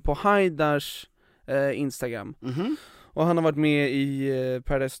snubblade jag in på Haidars Instagram. Och han har varit med i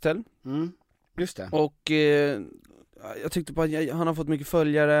Paradise Hotel. Just det. Och jag tyckte bara att han har fått mycket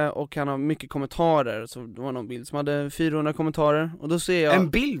följare och han har mycket kommentarer. Så det var någon bild som hade 400 kommentarer. Och då ser jag... En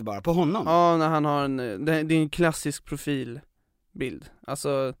bild bara på honom? Ja, när han har det är en klassisk profilbild.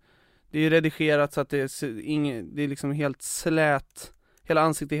 Alltså, det är ju redigerat så att det är liksom helt slät. Hela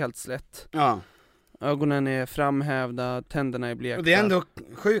ansiktet är helt slätt. Ja. Ögonen är framhävda, tänderna är bleka. Och det är ändå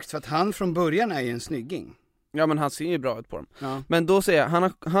sjukt för att han från början är ju en snygging. Ja, men han ser ju bra ut på dem. Ja. Men då ser jag,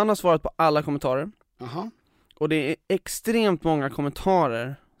 han har svarat på alla kommentarer. Aha. Och det är extremt många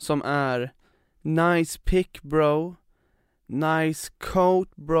kommentarer som är nice pic bro, nice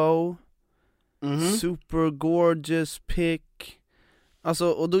coat bro, super gorgeous pic.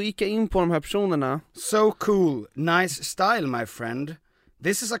 Alltså, och då gick jag in på de här personerna. So cool, nice style my friend.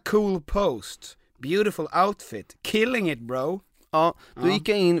 This is a cool post. Beautiful outfit, killing it bro. Ja, då gick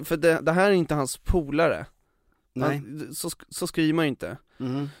jag in, för det här är inte hans polare. Nej. Så skriver man ju inte.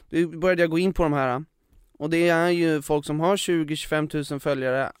 Då började jag gå in på de här. Och det är ju folk som har 20-25 000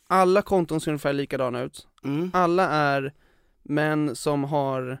 följare. Alla konton ser ungefär likadana ut. Alla är män som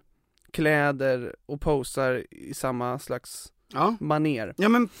har kläder och posar i samma slags maner. Ja,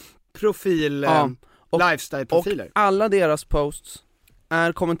 men profil, lifestyle-profiler. Och alla deras posts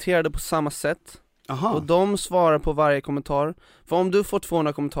är kommenterade på samma sätt. Aha. Och de svarar på varje kommentar. För om du får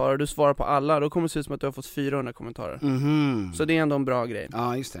 200 kommentarer och du svarar på alla, då kommer det se ut som att du har fått 400 kommentarer. Så det är ändå en bra grej.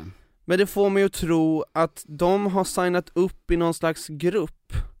 Ja, just det. Men det får mig att tro att de har signat upp i någon slags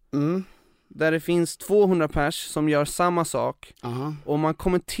grupp där det finns 200 pers som gör samma sak. Och man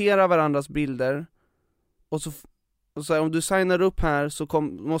kommenterar varandras bilder. Och så om du signar upp här så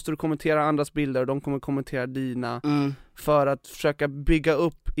måste du kommentera andras bilder och de kommer kommentera dina för att försöka bygga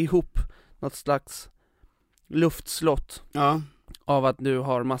upp ihop något slags luftslott av att du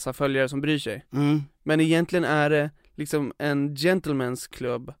har massa följare som bryr sig. Men egentligen är det liksom en gentleman's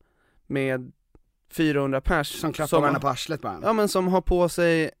club med 400 pers som klappar varandra på arslet bara. Ja, men som har på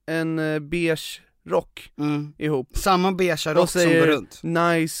sig en beige rock ihop. Samma beige rock som går runt.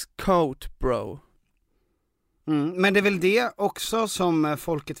 Nice coat, bro. Men det är väl det också som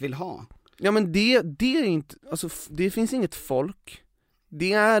folket vill ha. Ja, men det är inte, alltså det finns inget folk.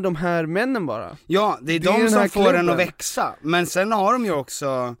 Det är de här männen bara. Ja, det är de som får den att växa. Men sen har de ju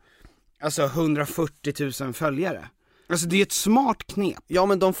också 140 000 följare. Alltså det är ett smart knep. Ja,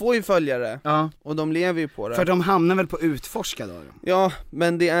 men de får ju följare. Ja. Och de lever ju på det. För de hamnar väl på utforska då? Ja,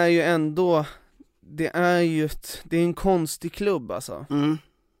 men det är ju ändå, det är en konstig klubb alltså.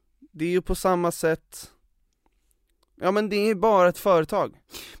 Det är ju på samma sätt. Ja, men det är bara ett företag.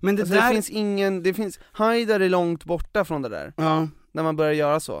 Men det, alltså, det finns Haidar är långt borta från det där. Ja. När man börjar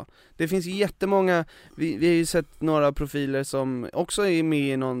göra så. Det finns ju jättemånga, vi har ju sett några profiler som också är med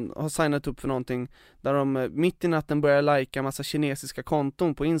i har signat upp för någonting, där de mitt i natten börjar likea massa kinesiska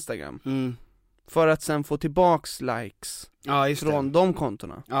konton på Instagram. För att sen få tillbaks likes från de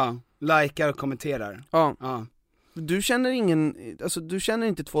kontona. Ja, likar och kommenterar. Ja. Du känner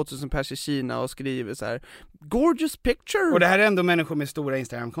inte 2000 pers i Kina och skriver så här: gorgeous picture. Och det här är ändå människor med stora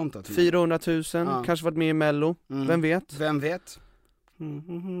Instagram-konton. 400 000, kanske varit med i Mello. Vem vet?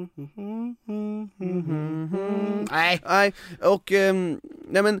 Nej, och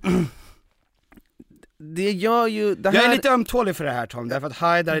nej men det gör ju det här... Jag är lite ömtålig för det här, Tom, därför att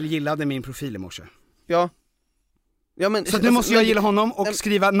Haidar gillade min profil i morse. Ja, men så nu måste jag gilla honom och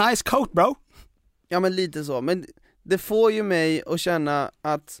skriva nice coat, bro. Ja, men lite så, men det får ju mig att känna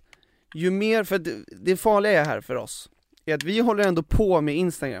att ju mer, för det farliga är här för oss är att vi håller ändå på med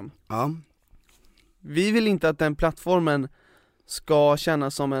Instagram. Ja. Vi vill inte att den plattformen ska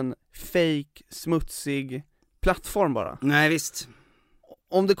kännas som en fake, smutsig plattform bara. Nej, visst.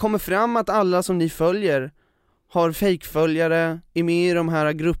 Om det kommer fram att alla som ni följer har fake-följare, är med i de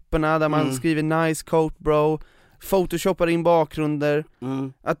här grupperna där man skriver nice coat, bro, photoshoppar in bakgrunder,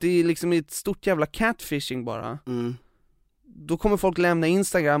 att det är liksom ett stort jävla catfishing bara. Då kommer folk lämna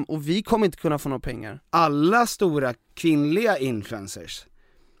Instagram och vi kommer inte kunna få några pengar. Alla stora kvinnliga influencers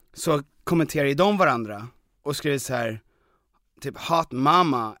så kommenterar ju de varandra och skriver så här typ hot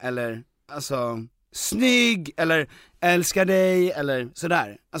mama, eller alltså snygg, eller älskar dig, eller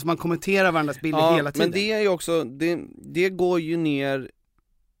sådär. Alltså man kommenterar varandras bilder hela tiden. Men det är ju också, det går ju ner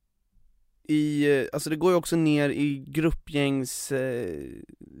i, alltså det går ju också ner i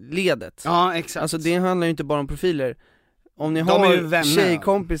gruppgängsledet. Ja, exakt. Alltså det handlar ju inte bara om profiler. Om ni har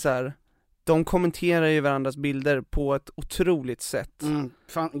tjejkompisar, de kommenterar ju varandras bilder på ett otroligt sätt.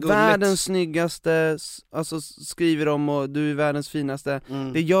 Världens snyggaste, alltså skriver de, och du är världens finaste.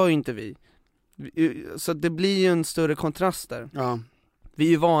 Det gör ju inte vi. Så det blir ju en större kontrast där. Ja. Vi är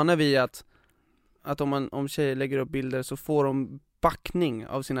ju vana vid att om tjejer lägger upp bilder så får de backning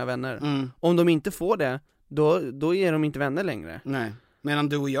av sina vänner. Om de inte får det, då är de inte vänner längre. Nej. Medan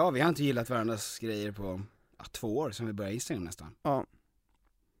du och jag, vi har inte gillat varandras grejer på 2 år som vi började Instagram nästan. Ja.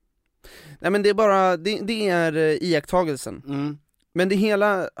 Nej, men det är bara, det är iakttagelsen. Men det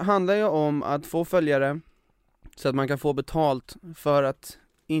hela handlar ju om att få följare så att man kan få betalt för att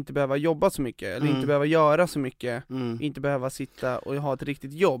inte behöva jobba så mycket, eller inte behöva göra så mycket, inte behöva sitta och ha ett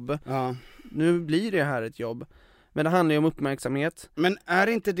riktigt jobb. Nu blir det här ett jobb, men det handlar ju om uppmärksamhet. Men är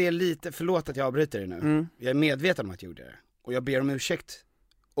inte det lite, förlåt att jag avbryter dig nu, jag är medveten om att jag gjorde det, och jag ber om ursäkt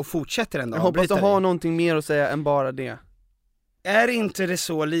och fortsätter ändå. Jag hoppas du har någonting mer att säga än bara det. Är inte det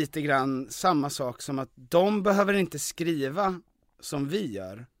så lite grann samma sak som att de behöver inte skriva som vi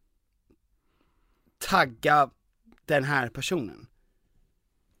gör, tagga den här personen?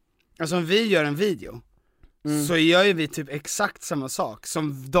 Alltså om vi gör en video så gör ju vi typ exakt samma sak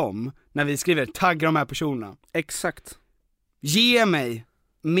som de när vi skriver tagga de här personerna. Exakt. Ge mig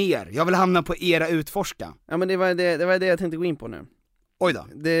mer, jag vill hamna på era utforska. Ja, men det var det jag tänkte gå in på nu. Oj då.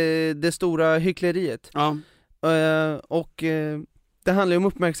 Det stora hyckleriet. Ja. Och det handlar ju om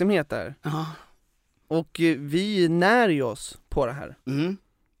uppmärksamhet där. Och vi när ju oss på det här.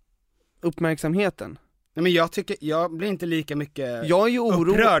 Uppmärksamheten. Nej, men jag blir inte lika mycket jag är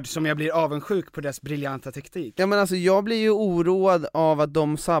upprörd som jag blir avundsjuk på dess briljanta teknik. Ja, men alltså jag blir ju oroad av att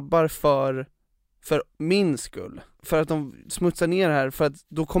de sabbar för min skull. För att de smutsar ner här, för att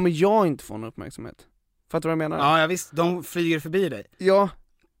då kommer jag inte få någon uppmärksamhet. Fattar du vad jag menar? Ja, visst, de flyger förbi dig. Ja,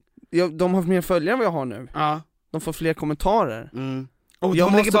 de har mer följare än vad jag har nu. Ja. De får fler kommentarer. Och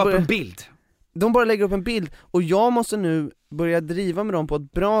de lägger bara upp en bild. De bara lägger upp en bild. Och jag måste nu börja driva med dem på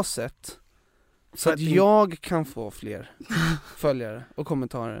ett bra sätt. Så att jag kan få fler följare och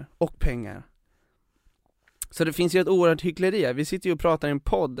kommentarer och pengar. Så det finns ju ett oerhört hyckleri. Vi sitter ju och pratar i en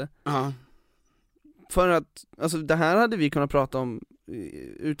podd. För att, alltså det här hade vi kunnat prata om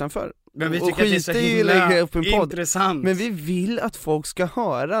utanför. Men vi tycker att det är så himla upp en podd. Intressant. Men vi vill att folk ska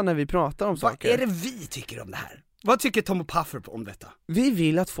höra när vi pratar om saker. Vad är det vi tycker om det här? Vad tycker Tom och Puffer om detta? Vi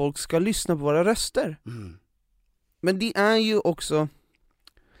vill att folk ska lyssna på våra röster. Men det är ju också,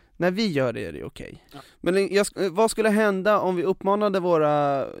 när vi gör det är det okej. Ja. Men vad skulle hända om vi uppmanade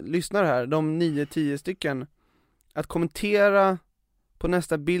våra lyssnare här, de 9-10 stycken, att kommentera på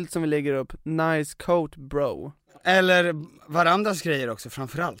nästa bild som vi lägger upp, nice coat bro. Eller varandras grejer också,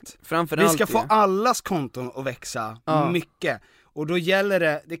 framförallt. Vi ska få allas konton att växa mycket. Och då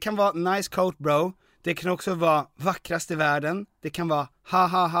gäller det kan vara nice coat bro, det kan också vara vackrast i världen, det kan vara ha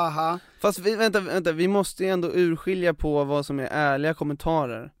ha ha ha. Fast vänta, vi måste ändå urskilja på vad som är ärliga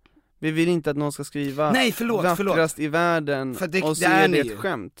kommentarer. Vi vill inte att någon ska skriva vackrast i världen och så är det ett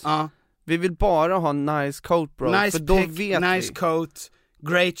skämt. Vi vill bara ha nice coat bro, nice för då pick, vet nice coat,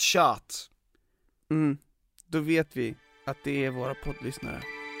 great shot. Då vet vi att det är våra poddlyssnare.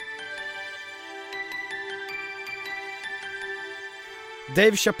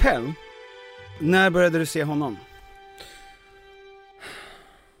 Dave Chappelle, när började du se honom?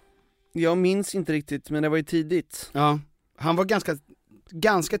 Jag minns inte riktigt, men det var ju tidigt. Ja, han var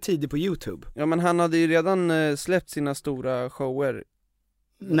ganska tidig på YouTube. Ja, men han hade ju redan släppt sina stora shower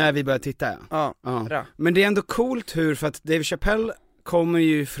när vi började titta. Ja. Men det är ändå coolt för att Dave Chappelle kommer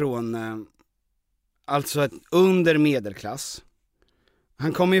ju från alltså ett under medelklass.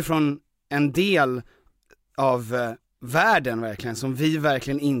 Han kommer ju från en del av världen verkligen som vi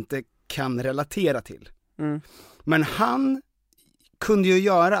verkligen inte kan relatera till. Men han kunde ju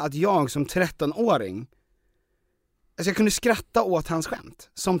göra att jag som 13-åring, alltså jag kunde skratta åt hans skämt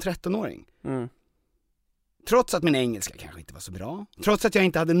som 13-åring. Trots att min engelska kanske inte var så bra, trots att jag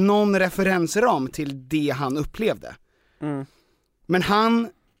inte hade någon referensram till det han upplevde. Men han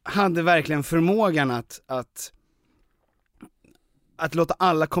hade verkligen förmågan att låta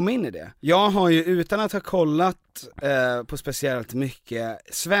alla komma in i det. Jag har ju, utan att ha kollat på speciellt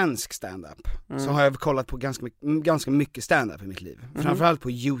mycket svensk stand-up, så har jag kollat på ganska mycket stand-up i mitt liv. Framförallt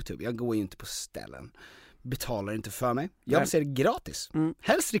på YouTube. Jag går ju inte på ställen, betalar inte för mig. Jag vill se det gratis.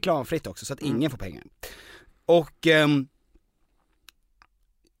 Helst reklamfritt också, så att ingen får pengar. Och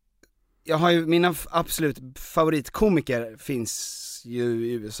jag har ju mina absolut favoritkomiker finns ju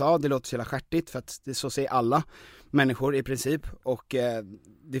i USA. Det låter så jävla skärtigt för att det så säger alla människor i princip. Och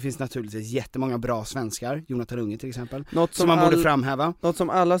det finns naturligtvis jättemånga bra svenskar, Jonathan Unge till exempel, som man borde framhäva. Något som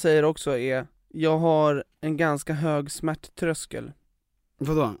alla säger också är, jag har en ganska hög smärttröskel.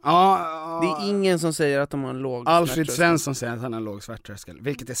 Vadå? Det är ingen som säger att de har en låg Alfred Svensson säger att han har en låg smärttröskel,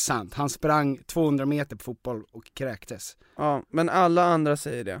 vilket är sant. Han sprang 200 meter på fotboll och kräktes. Ja, men alla andra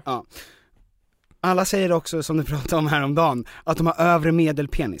säger det. Ja. Alla säger också, som du pratade om häromdagen, att de har övre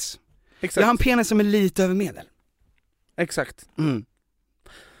medelpenis. Exakt. Jag har en penis som är lite över medel. Exakt.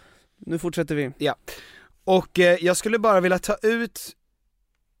 Nu fortsätter vi. Ja. Och jag skulle bara vilja ta ut,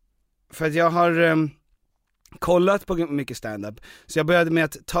 för att jag har kollat på mycket stand-up, så jag började med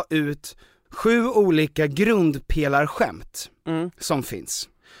att ta ut 7 olika grundpelarskämt som finns.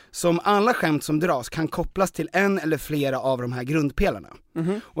 Som alla skämt som dras kan kopplas till en eller flera av de här grundpelarna.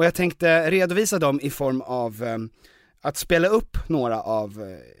 Och jag tänkte redovisa dem i form av att spela upp några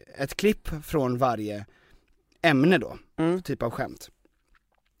av ett klipp från varje ämne då, typ av skämt.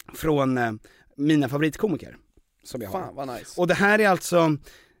 Från mina favoritkomiker som jag har. Fan, vad nice. Och det här är alltså,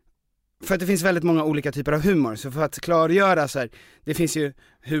 för att det finns väldigt många olika typer av humor, så för att klargöra så här, det finns ju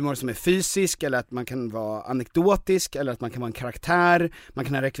humor som är fysisk, eller att man kan vara anekdotisk, eller att man kan vara en karaktär, man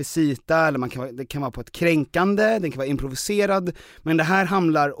kan ha rekvisita, eller det kan vara på ett kränkande, det kan vara improviserad, men det här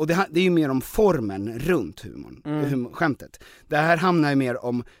handlar, och det är ju mer om formen runt humorn, skämtet. Det här handlar ju mer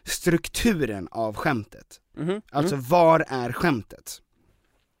om strukturen av skämtet. Alltså var är skämtet?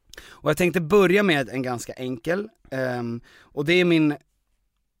 Och jag tänkte börja med en ganska enkel, och det är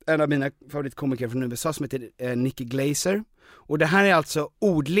en av mina favoritkomiker från USA som heter Nikki Glaser. Och det här är alltså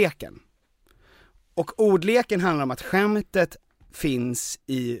ordleken. Och ordleken handlar om att skämtet finns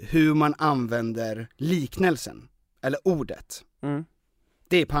i hur man använder liknelsen, eller ordet.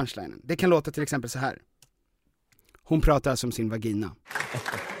 Det är punchlinen. Det kan låta till exempel så här. Hon pratar alltså om sin vagina.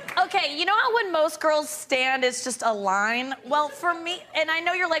 Okay, you know how when most girls stand is just a line? Well, for me, and I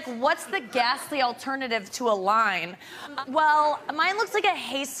know you're like, what's the ghastly alternative to a line? Well, mine looks like a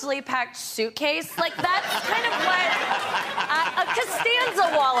hastily packed suitcase. Like, that's kind of what a Costanza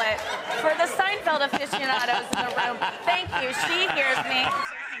wallet for the Seinfeld aficionados in the room. Thank you, she hears me.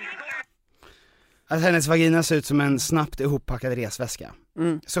 Att hennes vagina ser ut som en snabbt ihoppackad resväska.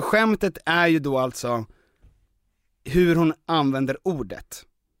 Så skämtet är ju då alltså hur hon använder ordet.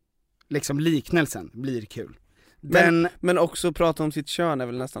 Liksom liknelsen blir kul. Men också prata om sitt kön är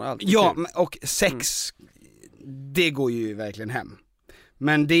väl nästan alltid ja, kul. Och sex, det går ju verkligen hem.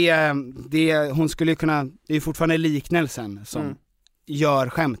 Men det hon skulle kunna, det är ju fortfarande liknelsen som gör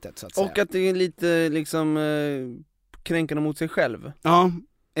skämtet så att säga. Och att det är lite liksom kränkande mot sig själv. Ja,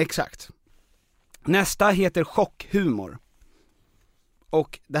 exakt. Nästa heter chockhumor.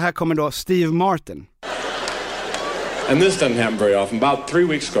 Och det här kommer då Steve Martin. And this doesn't happen very often. About 3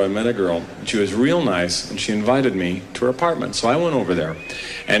 weeks ago I met a girl. She was real nice and she invited me to her apartment. So I went over there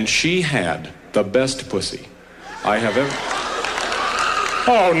and she had the best pussy I have ever...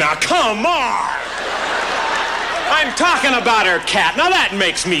 Oh, now come on! I'm talking about her cat. Now that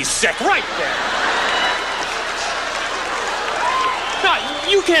makes me sick right there. Now,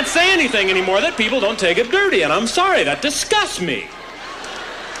 you can't say anything anymore that people don't take it dirty, and I'm sorry, that disgusts me.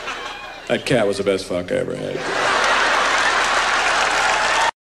 That cat was the best fuck I ever had.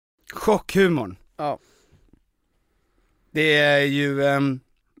 Chockhumorn. Ja. Det är ju...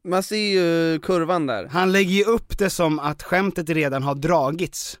 man ser ju kurvan där. Han lägger ju upp det som att skämtet redan har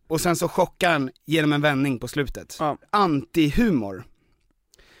dragits. Och sen så chockar han genom en vändning på slutet. Ja. Antihumor.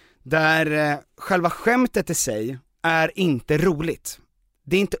 Där själva skämtet i sig är inte roligt.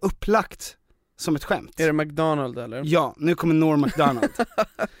 Det är inte upplagt som ett skämt. Är det McDonald eller? Ja, nu kommer Norm McDonald.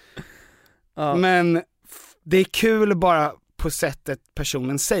 Ja. Men det är kul bara på sättet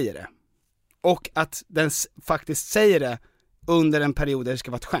personen säger det. Och att den faktiskt säger det under en period där det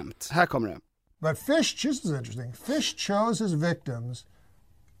ska vara ett skämt. Här kommer det. But Fish, this is interesting. Fish chose his victims.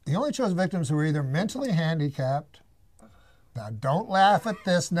 He only chose victims who were either mentally handicapped. Now don't laugh at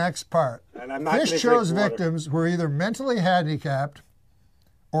this next part. Fish chose victims who were either mentally handicapped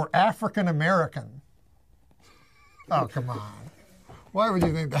or African American. Oh, come on. Why would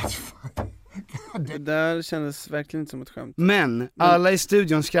you think that's funny? Det där kändes verkligen inte som ett skämt. Men alla i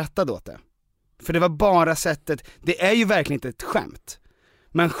studion skrattade åt det. För det var bara sättet, det är ju verkligen inte ett skämt.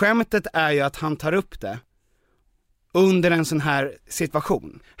 Men skämtet är ju att han tar upp det under en sån här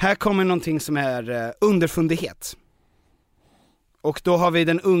situation. Här kommer någonting som är underfundighet. Och då har vi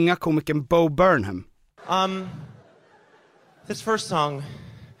den unga komikern Bo Burnham. This first song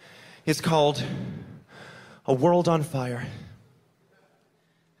is called A World on Fire.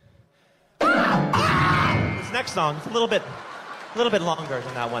 This next song is a little bit longer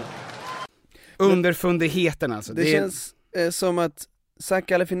than that one. Underfundigheten alltså. Det känns som att Zach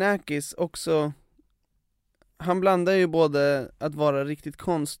Galifianakis också, han blandar ju både att vara riktigt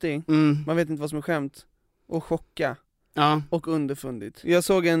konstig, man vet inte vad som är skämt, och chocka. Ja. Och underfundigt. Jag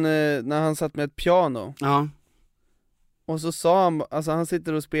såg en när han satt med ett piano. Ja. Och så sa han, alltså han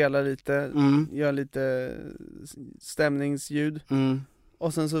sitter och spelar lite, gör lite stämningsljud.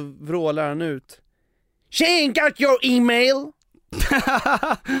 Och sen så vrålar han ut: "She ain't got your email!"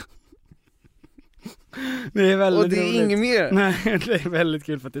 Det är väldigt och det är roligt. inget mer. Nej, det är väldigt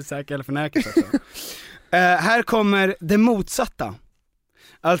kul för att det är säkert eller förnäkas också. Här kommer det motsatta.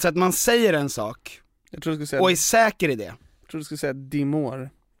 Alltså att man säger en sak jag tror du skulle säga, och är säker i det. Jag tror du skulle säga dimor.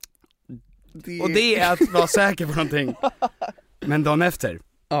 Och det är att vara säker på någonting. Men dagen efter,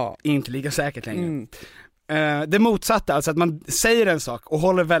 inte lika säkert längre. Det motsatta, alltså att man säger en sak och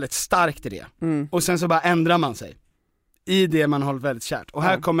håller väldigt starkt i det. Och sen så bara ändrar man sig i det man håller väldigt kärt. Och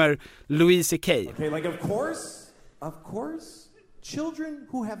här kommer Louis C.K. Okay, like of course, children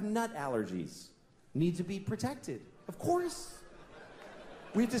who have nut allergies need to be protected. Of course.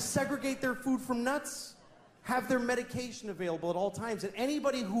 We have to segregate their food from nuts, have their medication available at all times, and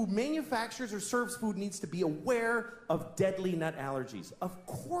anybody who manufactures or serves food needs to be aware of deadly nut allergies. Of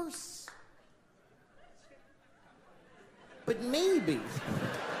course. But maybe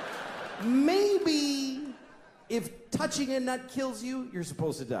if touching a nut kills you, you're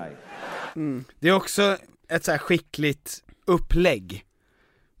supposed to die. Det är också ett så här skickligt upplägg.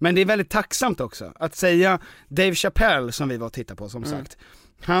 Men det är väldigt tacksamt också att säga. Dave Chappelle som vi var och tittade på som sagt,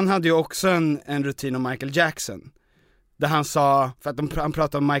 han hade ju också en rutin om Michael Jackson. Där han sa, för att han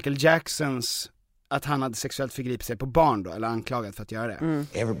pratade om Michael Jacksons, att han hade sexuellt förgripit sig på barn då, eller anklagad för att göra det.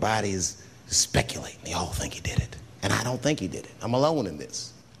 Everybody's speculating, they all think he did it. And I don't think he did it. I'm alone in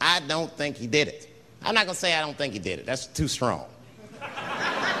this. I don't think he did it. I'm not gonna say I don't think he did it. That's too strong.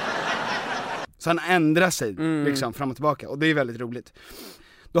 Så han ändrar sig liksom fram och tillbaka, och det är väldigt roligt.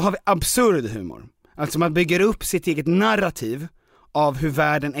 Då har vi absurd humor. Alltså man bygger upp sitt eget narrativ av hur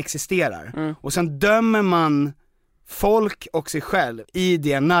världen existerar. Och sen dömer man folk och sig själv i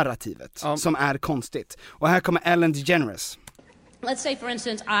det narrativet som är konstigt. Och här kommer Ellen DeGeneres. Let's say for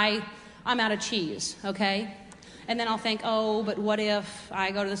instance I'm out of cheese, okay? And then I'll think, oh, but what if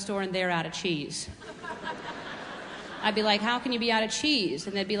I go to the store and they're out of cheese? I'd be like, how can you be out of cheese?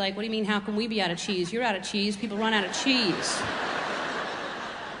 And they'd be like, what do you mean, how can we be out of cheese? You're out of cheese. People run out of cheese.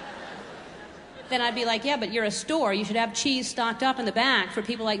 Then I'd be like, yeah, but you're a store. You should have cheese stocked up in the back for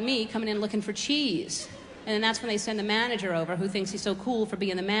people like me coming in looking for cheese. And then that's when they send the manager over who thinks he's so cool for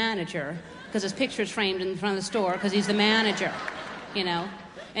being the manager because his picture's framed in front of the store because he's the manager, you know.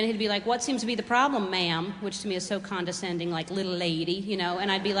 And he'd be like, what seems to be the problem, ma'am? Which to me is so condescending, like little lady, you know.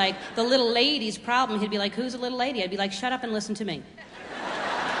 And I'd be like, the little lady's problem. He'd be like, who's a little lady? I'd be like, shut up and listen to me.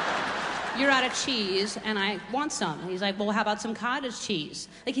 You're out of cheese, and I want some. And he's like, well, how about some cottage cheese?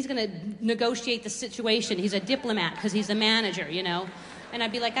 Like, he's going to negotiate the situation. He's a diplomat because he's the manager, you know. And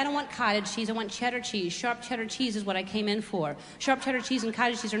I'd be like, I don't want cottage cheese, I want cheddar cheese. Sharp cheddar cheese is what I came in for. Sharp cheddar cheese and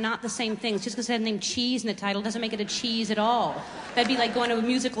cottage cheese are not the same things. Just because it has the name cheese in the title doesn't make it a cheese at all. That'd be like going to a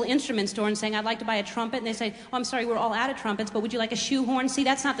musical instrument store and saying, I'd like to buy a trumpet. And they say, oh, I'm sorry, we're all out of trumpets, but would you like a shoehorn? See,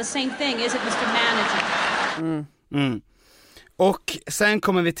 that's not the same thing, is it, Mr. Manager? Och sen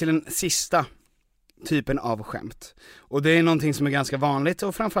kommer vi till den sista typen av skämt. Och det är någonting som är ganska vanligt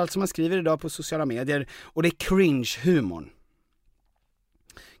och framförallt som man skriver idag på sociala medier. Och det är cringe-humorn.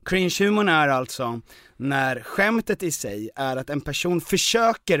 Cringe-humorn är alltså när skämtet i sig är att en person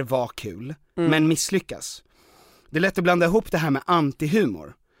försöker vara kul men misslyckas. Det är lätt att blanda ihop det här med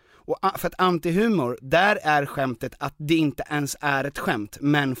antihumor. Och för att antihumor, där är skämtet att det inte ens är ett skämt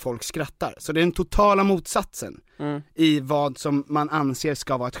men folk skrattar. Så det är den totala motsatsen i vad som man anser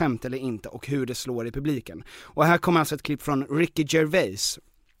ska vara ett skämt eller inte och hur det slår i publiken. Och här kommer alltså ett klipp från Ricky Gervais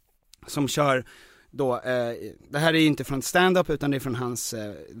som kör då, det här är ju inte från stand-up utan det är från hans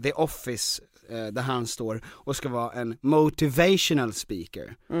The Office där han står och ska vara en motivational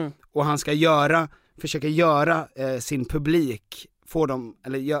speaker. Och han ska försöka göra sin publik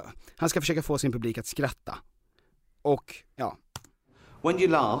han ska försöka få sin publik att skratta. Och ja. When you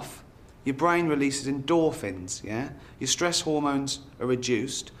laugh, your brain releases endorphins, yeah? Your stress hormones are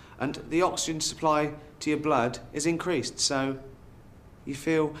reduced and the oxygen supply to your blood is increased. So you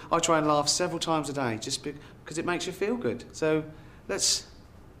feel, I try and laugh several times a day just because it makes you feel good. So let's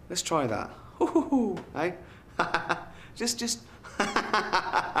try that. Hey? just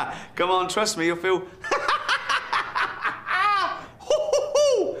come on, trust me, you'll feel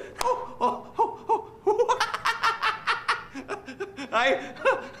hey?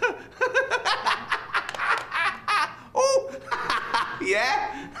 Oh, yeah.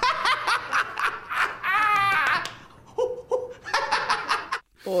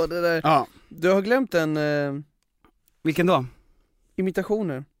 Det där. Ja. Du har glömt en vilken då?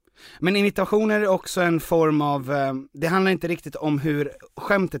 Imitationer. Men imitationer är också en form av det handlar inte riktigt om hur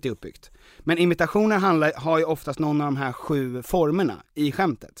skämtet är uppbyggt. Men imitationer har ju oftast någon av de här 7 formerna i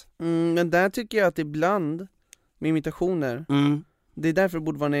skämtet. Men där tycker jag att ibland med imitationer, det är därför det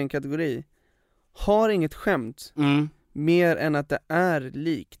borde vara en kategori, har inget skämt mer än att det är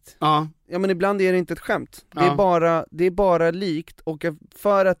likt. Ja, men ibland är det inte ett skämt. Det är bara likt, och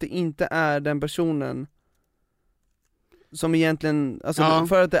för att det inte är den personen som egentligen, alltså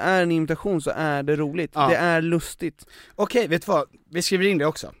för att det är en imitation så är det roligt. Det är lustigt. Okej, vet du vad? Vi skriver in det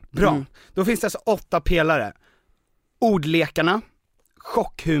också. Bra. Då finns det alltså 8 pelare. Ordlekarna,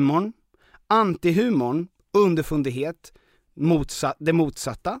 chockhumorn, antihumorn, underfundighet, det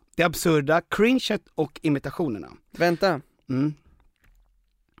motsatta, det absurda, cringet och imitationerna. Vänta.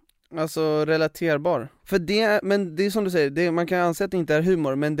 Alltså relaterbar. För men det är som du säger, man kan anse att det inte är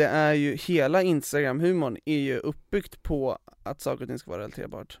humor, men det är ju, hela Instagram-humorn är ju uppbyggt på att saker och ting ska vara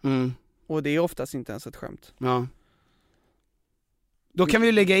relaterbart. Och det är oftast inte ens ett skämt. Ja. Då kan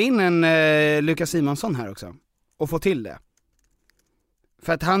vi lägga in en Lukas Simonsson här också och få till det.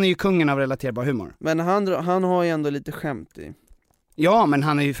 För att han är ju kungen av relaterbar humor. Men han har ju ändå lite skämt i. Ja, men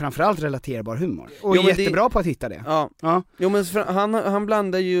han är ju framförallt relaterbar humor. Och jättebra på att hitta det. Ja. Jo, men han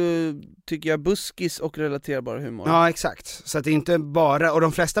blandar ju, tycker jag, buskis och relaterbar humor. Ja, exakt. Så att det är inte bara, och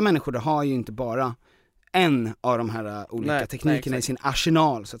de flesta människor har ju inte bara en av de här olika teknikerna i sin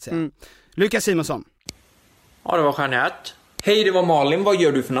arsenal, så att säga. Lukas Simonsson. Ja, det var Jeanette. Hej, det var Malin. Vad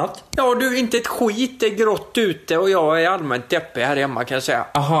gör du för något? Ja, du, inte ett skit. Det är grått ute och jag är allmänt deppig här hemma, kan jag säga.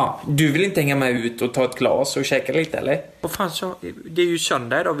 Aha, du vill inte hänga med ut och ta ett glas och käka lite, eller? Vad fan, så, det är ju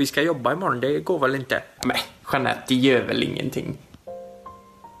söndag idag. Vi ska jobba imorgon. Det går väl inte? Men, Jeanette, det gör väl ingenting.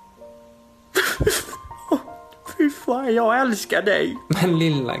 Fy fan, jag älskar dig. Men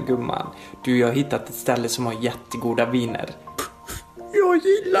lilla gumman, du, jag har hittat ett ställe som har jättegoda viner. Jag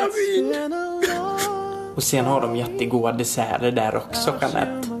gillar vin. Och sen har de jättegoda desserter där också,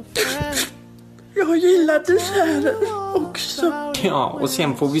 Jeanette. Jag gillar desserter också. Ja, och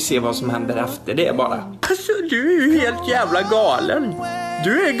sen får vi se vad som händer efter det bara. Alltså, du är ju helt jävla galen.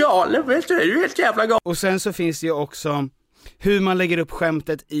 Du är galen, vet du? Du är helt jävla galen. Och sen så finns det ju också hur man lägger upp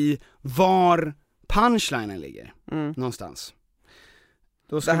skämtet i var punchlinen ligger. Någonstans.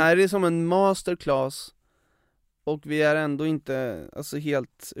 Det här är som en masterclass. Och vi är ändå inte alltså,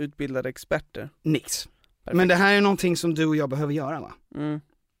 helt utbildade experter. Nix. Perfekt. Men det här är någonting som du och jag behöver göra, va?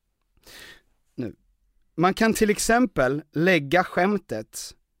 Nu. Man kan till exempel lägga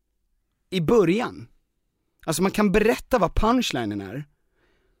skämtet i början. Alltså man kan berätta vad punchlinen är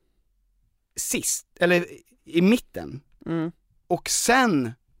sist, eller i mitten. Och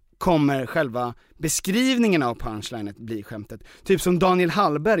sen kommer själva beskrivningen av punchlinet bli skämtet. Typ som Daniel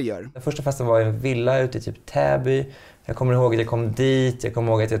Hallberg gör. Den första festen var i en villa ute i typ Täby. Jag kommer ihåg att jag kom dit. Jag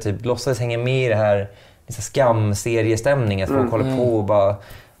kommer ihåg att jag typ låtsades hänga med i det här skamseriestämningen. Folk håller på och bara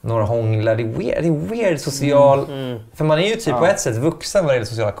några hånglar. Det är weird social... För man är ju typ på ett sätt vuxen vad det gäller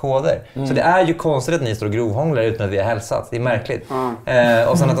sociala koder. Så det är ju konstigt att ni står och grovhånglar utan att vi har hälsat. Det är märkligt.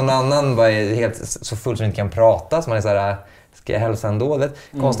 Och sen att någon annan bara är helt så full som inte kan prata. Så man är så här... Ska jag hälsa ändå, vet?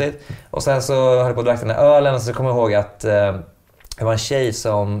 Konstigt. Och sen så höll jag på att dricka den här ölen och så kommer jag ihåg att det var en tjej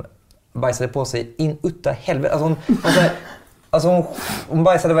som bajsade på sig in utta helvete. Hon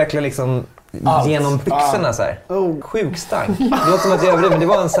bajsade verkligen liksom genom byxorna så här. Sjukstank. Det låter som att jag överdriver,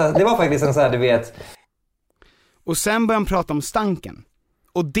 men det var faktiskt en så här, du vet. Och sen börjar han prata om stanken.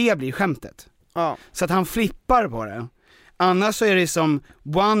 Och det blir skämtet. Så att han flippar på det. Annars så är det som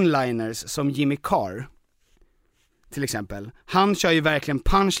one-liners som Jimmy Carr. Till exempel. Han kör ju verkligen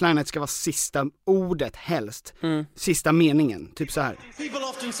punchlinet ska vara sista ordet helst. Sista meningen. Typ så här. People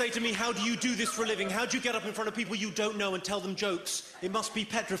often say to me, how do you do this for a living? How do you get up in front of people you don't know and tell them jokes? It must be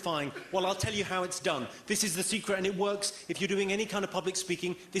petrifying. Well, I'll tell you how it's done. This is the secret and it works. If you're doing any kind of public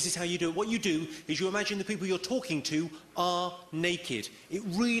speaking, this is how you do it. What you do is you imagine the people you're talking to are naked. It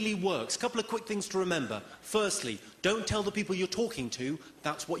really works. A couple of quick things to remember. Firstly, don't tell the people you're talking to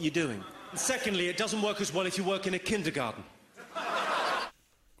that's what you're doing. Secondly, it doesn't work as well if you work in a kindergarten.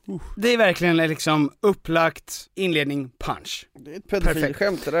 Det är verkligen liksom upplagt inledning punch. Det är ett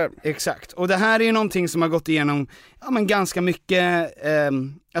pedofilskämt det där. Exakt. Och det här är ju någonting som har gått igenom men ganska mycket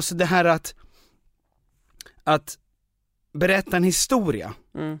alltså det här att berätta en historia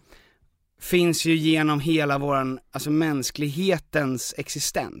finns ju genom hela våran alltså mänsklighetens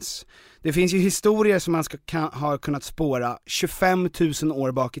existens. Det finns ju historier som man har kunnat spåra 25 000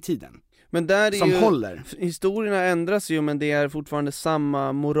 år bak i tiden. Men där är som ju, håller. Historierna ändras ju, men det är fortfarande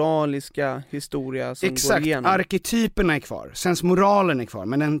samma moraliska historia som går igenom. Exakt, arketyperna är kvar. Sensmoralen är kvar,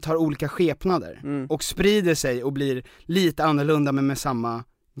 men den tar olika skepnader. Och sprider sig och blir lite annorlunda men med samma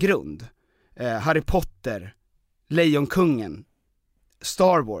grund. Harry Potter, Lejonkungen,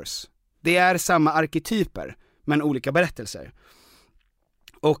 Star Wars. Det är samma arketyper, men olika berättelser.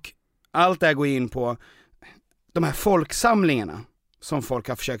 Och allt det här går in på de här folksamlingarna som folk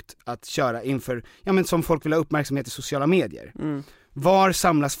har försökt att köra inför, som folk vill ha uppmärksamhet i sociala medier. Var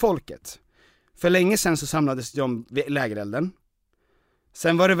samlas folket? För länge sedan så samlades de vid lägerelden.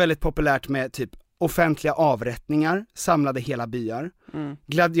 Sen var det väldigt populärt med typ offentliga avrättningar, samlade hela byar.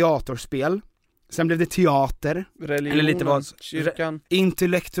 Gladiatorspel. Sen blev det teater. Religion, eller lite kyrkan.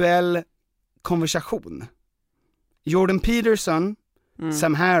 Intellektuell konversation. Jordan Peterson,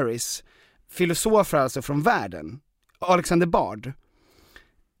 Sam Harris, filosofer alltså från världen, Alexander Bard,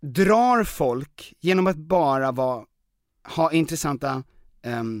 drar folk genom att bara ha intressanta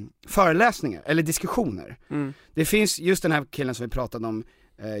föreläsningar eller diskussioner. Det finns just den här killen som vi pratade om,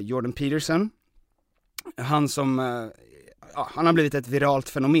 Jordan Peterson. Han som han har blivit ett viralt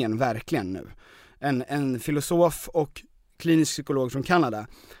fenomen verkligen nu. En filosof och klinisk psykolog från Kanada.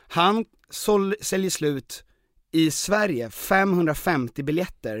 Han säljer slut i Sverige 550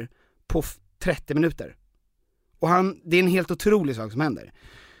 biljetter på 30 minuter. Och det är en helt otrolig sak som händer.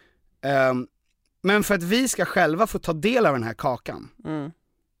 Men för att vi ska själva få ta del av den här kakan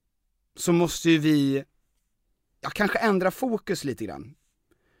så måste ju vi kanske ändra fokus lite grann.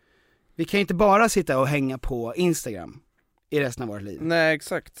 Vi kan inte bara sitta och hänga på Instagram i resten av vårt liv. Nej,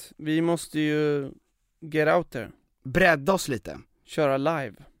 exakt. Vi måste ju get out there. Bredda oss lite. Köra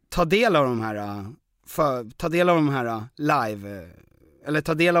live. Ta del av de här live, eller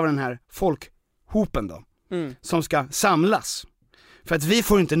ta del av den här folkhopen då. Som ska samlas. För att vi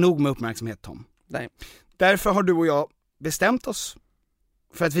får inte nog med uppmärksamhet, Tom. Nej. Därför har du och jag bestämt oss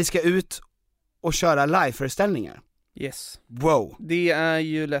för att vi ska ut och köra liveföreställningar. Yes. Wow. Det är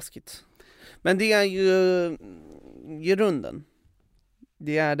ju läskigt. Men det är ju grunden.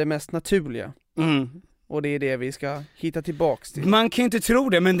 Det är det mest naturliga. Och det är det vi ska hitta tillbaks till. Man kan ju inte tro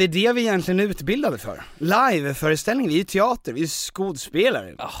det, men det är det vi egentligen är utbildade för. Liveföreställningar, vi är ju teater, vi är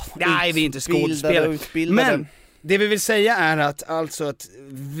skådespelare. Nej, vi är inte skådespelare. Men Det vi vill säga är att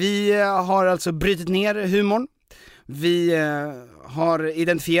vi har alltså brutit ner humorn. Vi har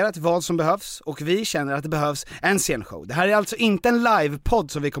identifierat vad som behövs och vi känner att det behövs en scenshow. Det här är alltså inte en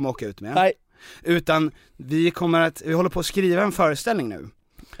livepodd som vi kommer åka ut med. Nej. Utan vi håller på att skriva en föreställning nu.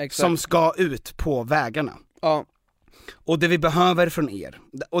 Exakt. Som ska ut på vägarna. Ja. Och det vi behöver från er,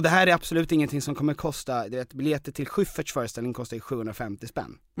 och det här är absolut ingenting som kommer kosta, biljetter till Schyfferts föreställning kostar 750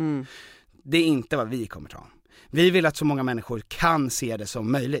 spänn. Det är inte vad vi kommer ta. Vi vill att så många människor kan se det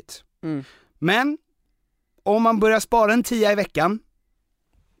som möjligt. Men om man börjar spara en 10 i veckan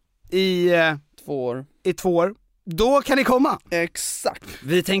i 2 år, då kan ni komma. Exakt.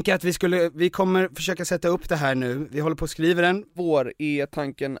 Vi tänker att vi kommer försöka sätta upp det här nu. Vi håller på att skriva den. Vår är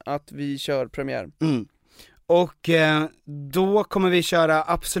tanken att vi kör premiär. Och då kommer vi köra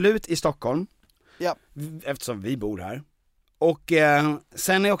absolut i Stockholm. Ja. Eftersom vi bor här. Och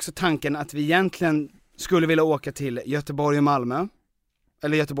sen är också tanken att vi egentligen skulle vilja åka till Göteborg och Malmö.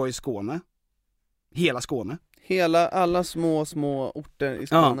 Eller Göteborg och Skåne. Hela Skåne. Alla små orter i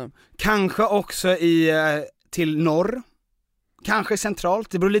Skåne. Ja. Kanske också till norr. Kanske centralt,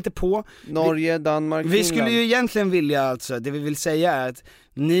 det beror lite på. Norge, Danmark, Vi skulle ju egentligen vilja alltså, det vi vill säga är att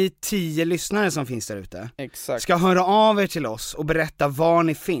ni 10 lyssnare som finns där ute ska höra av er till oss och berätta var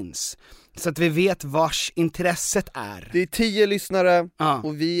ni finns. Så att vi vet vars intresset är. Det är 10 lyssnare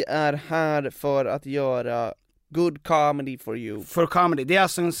och vi är här för att göra good comedy for you. For comedy, det är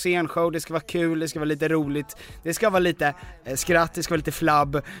alltså en scenshow, det ska vara kul, det ska vara lite roligt, det ska vara lite skratt, det ska vara lite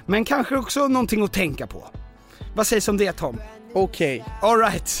flabb, men kanske också någonting att tänka på. Vad sägs om det, Tom? Okej. All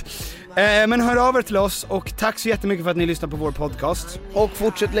right. Men hör av er till oss och tack så jättemycket för att ni lyssnar på vår podcast. Och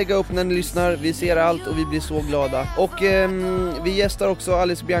fortsätt lägga upp när ni lyssnar, vi ser allt och vi blir så glada. Och vi gästar också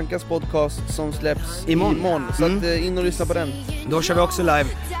Alice Biancas podcast som släpps imorgon. Så att, in och lyssna på den. Då kör vi också live.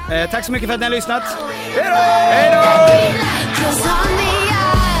 Tack så mycket för att ni har lyssnat. Hejdå!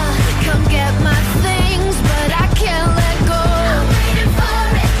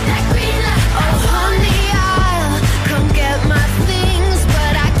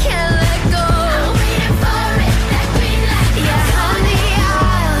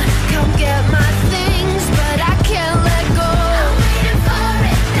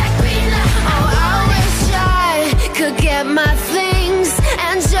 My things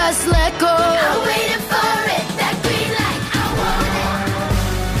and just let go. I'm waiting for it, that green light, I want it.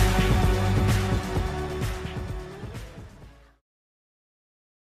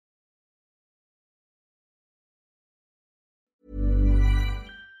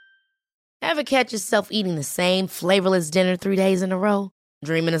 Ever catch yourself eating the same flavorless dinner 3 days in a row?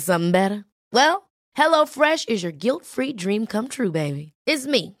 Dreaming of something better? Well, HelloFresh is your guilt-free dream come true, baby. It's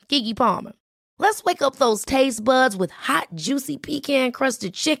me, Keke Palmer. Let's wake up those taste buds with hot, juicy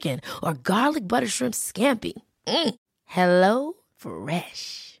pecan-crusted chicken or garlic butter shrimp scampi. Hello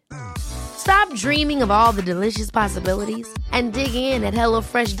Fresh. Stop dreaming of all the delicious possibilities and dig in at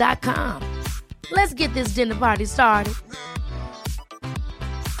HelloFresh.com. Let's get this dinner party started.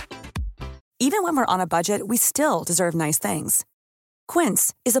 Even when we're on a budget, we still deserve nice things.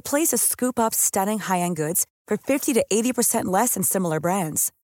 Quince is a place to scoop up stunning high-end goods for 50 to 80% less than similar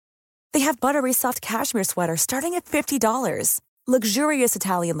brands. They have buttery soft cashmere sweaters starting at $50, luxurious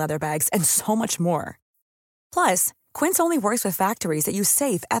Italian leather bags, and so much more. Plus, Quince only works with factories that use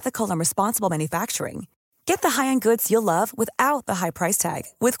safe, ethical, and responsible manufacturing. Get the high-end goods you'll love without the high price tag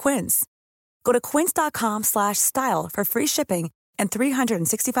with Quince. Go to quince.com/style for free shipping and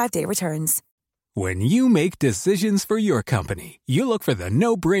 365-day returns. When you make decisions for your company, you look for the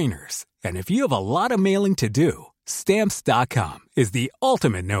no-brainers. And if you have a lot of mailing to do, Stamps.com is the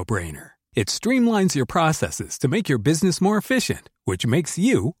ultimate no-brainer. It streamlines your processes to make your business more efficient, which makes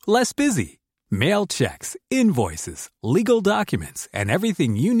you less busy. Mail checks, invoices, legal documents, and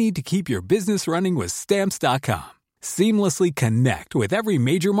everything you need to keep your business running with Stamps.com. Seamlessly connect with every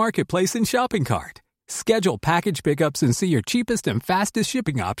major marketplace and shopping cart. Schedule package pickups and see your cheapest and fastest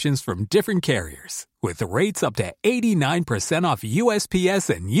shipping options from different carriers. With rates up to 89% off USPS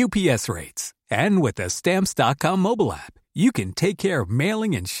and UPS rates. And with the Stamps.com mobile app, you can take care of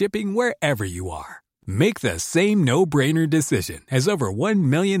mailing and shipping wherever you are. Make the same no-brainer decision as over 1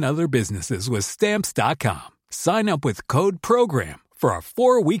 million other businesses with Stamps.com. Sign up with code PROGRAM for a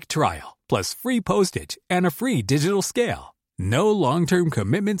 4-week trial, plus free postage and a free digital scale. No long-term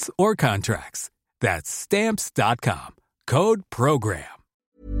commitments or contracts. That's Stamps.com. Code PROGRAM.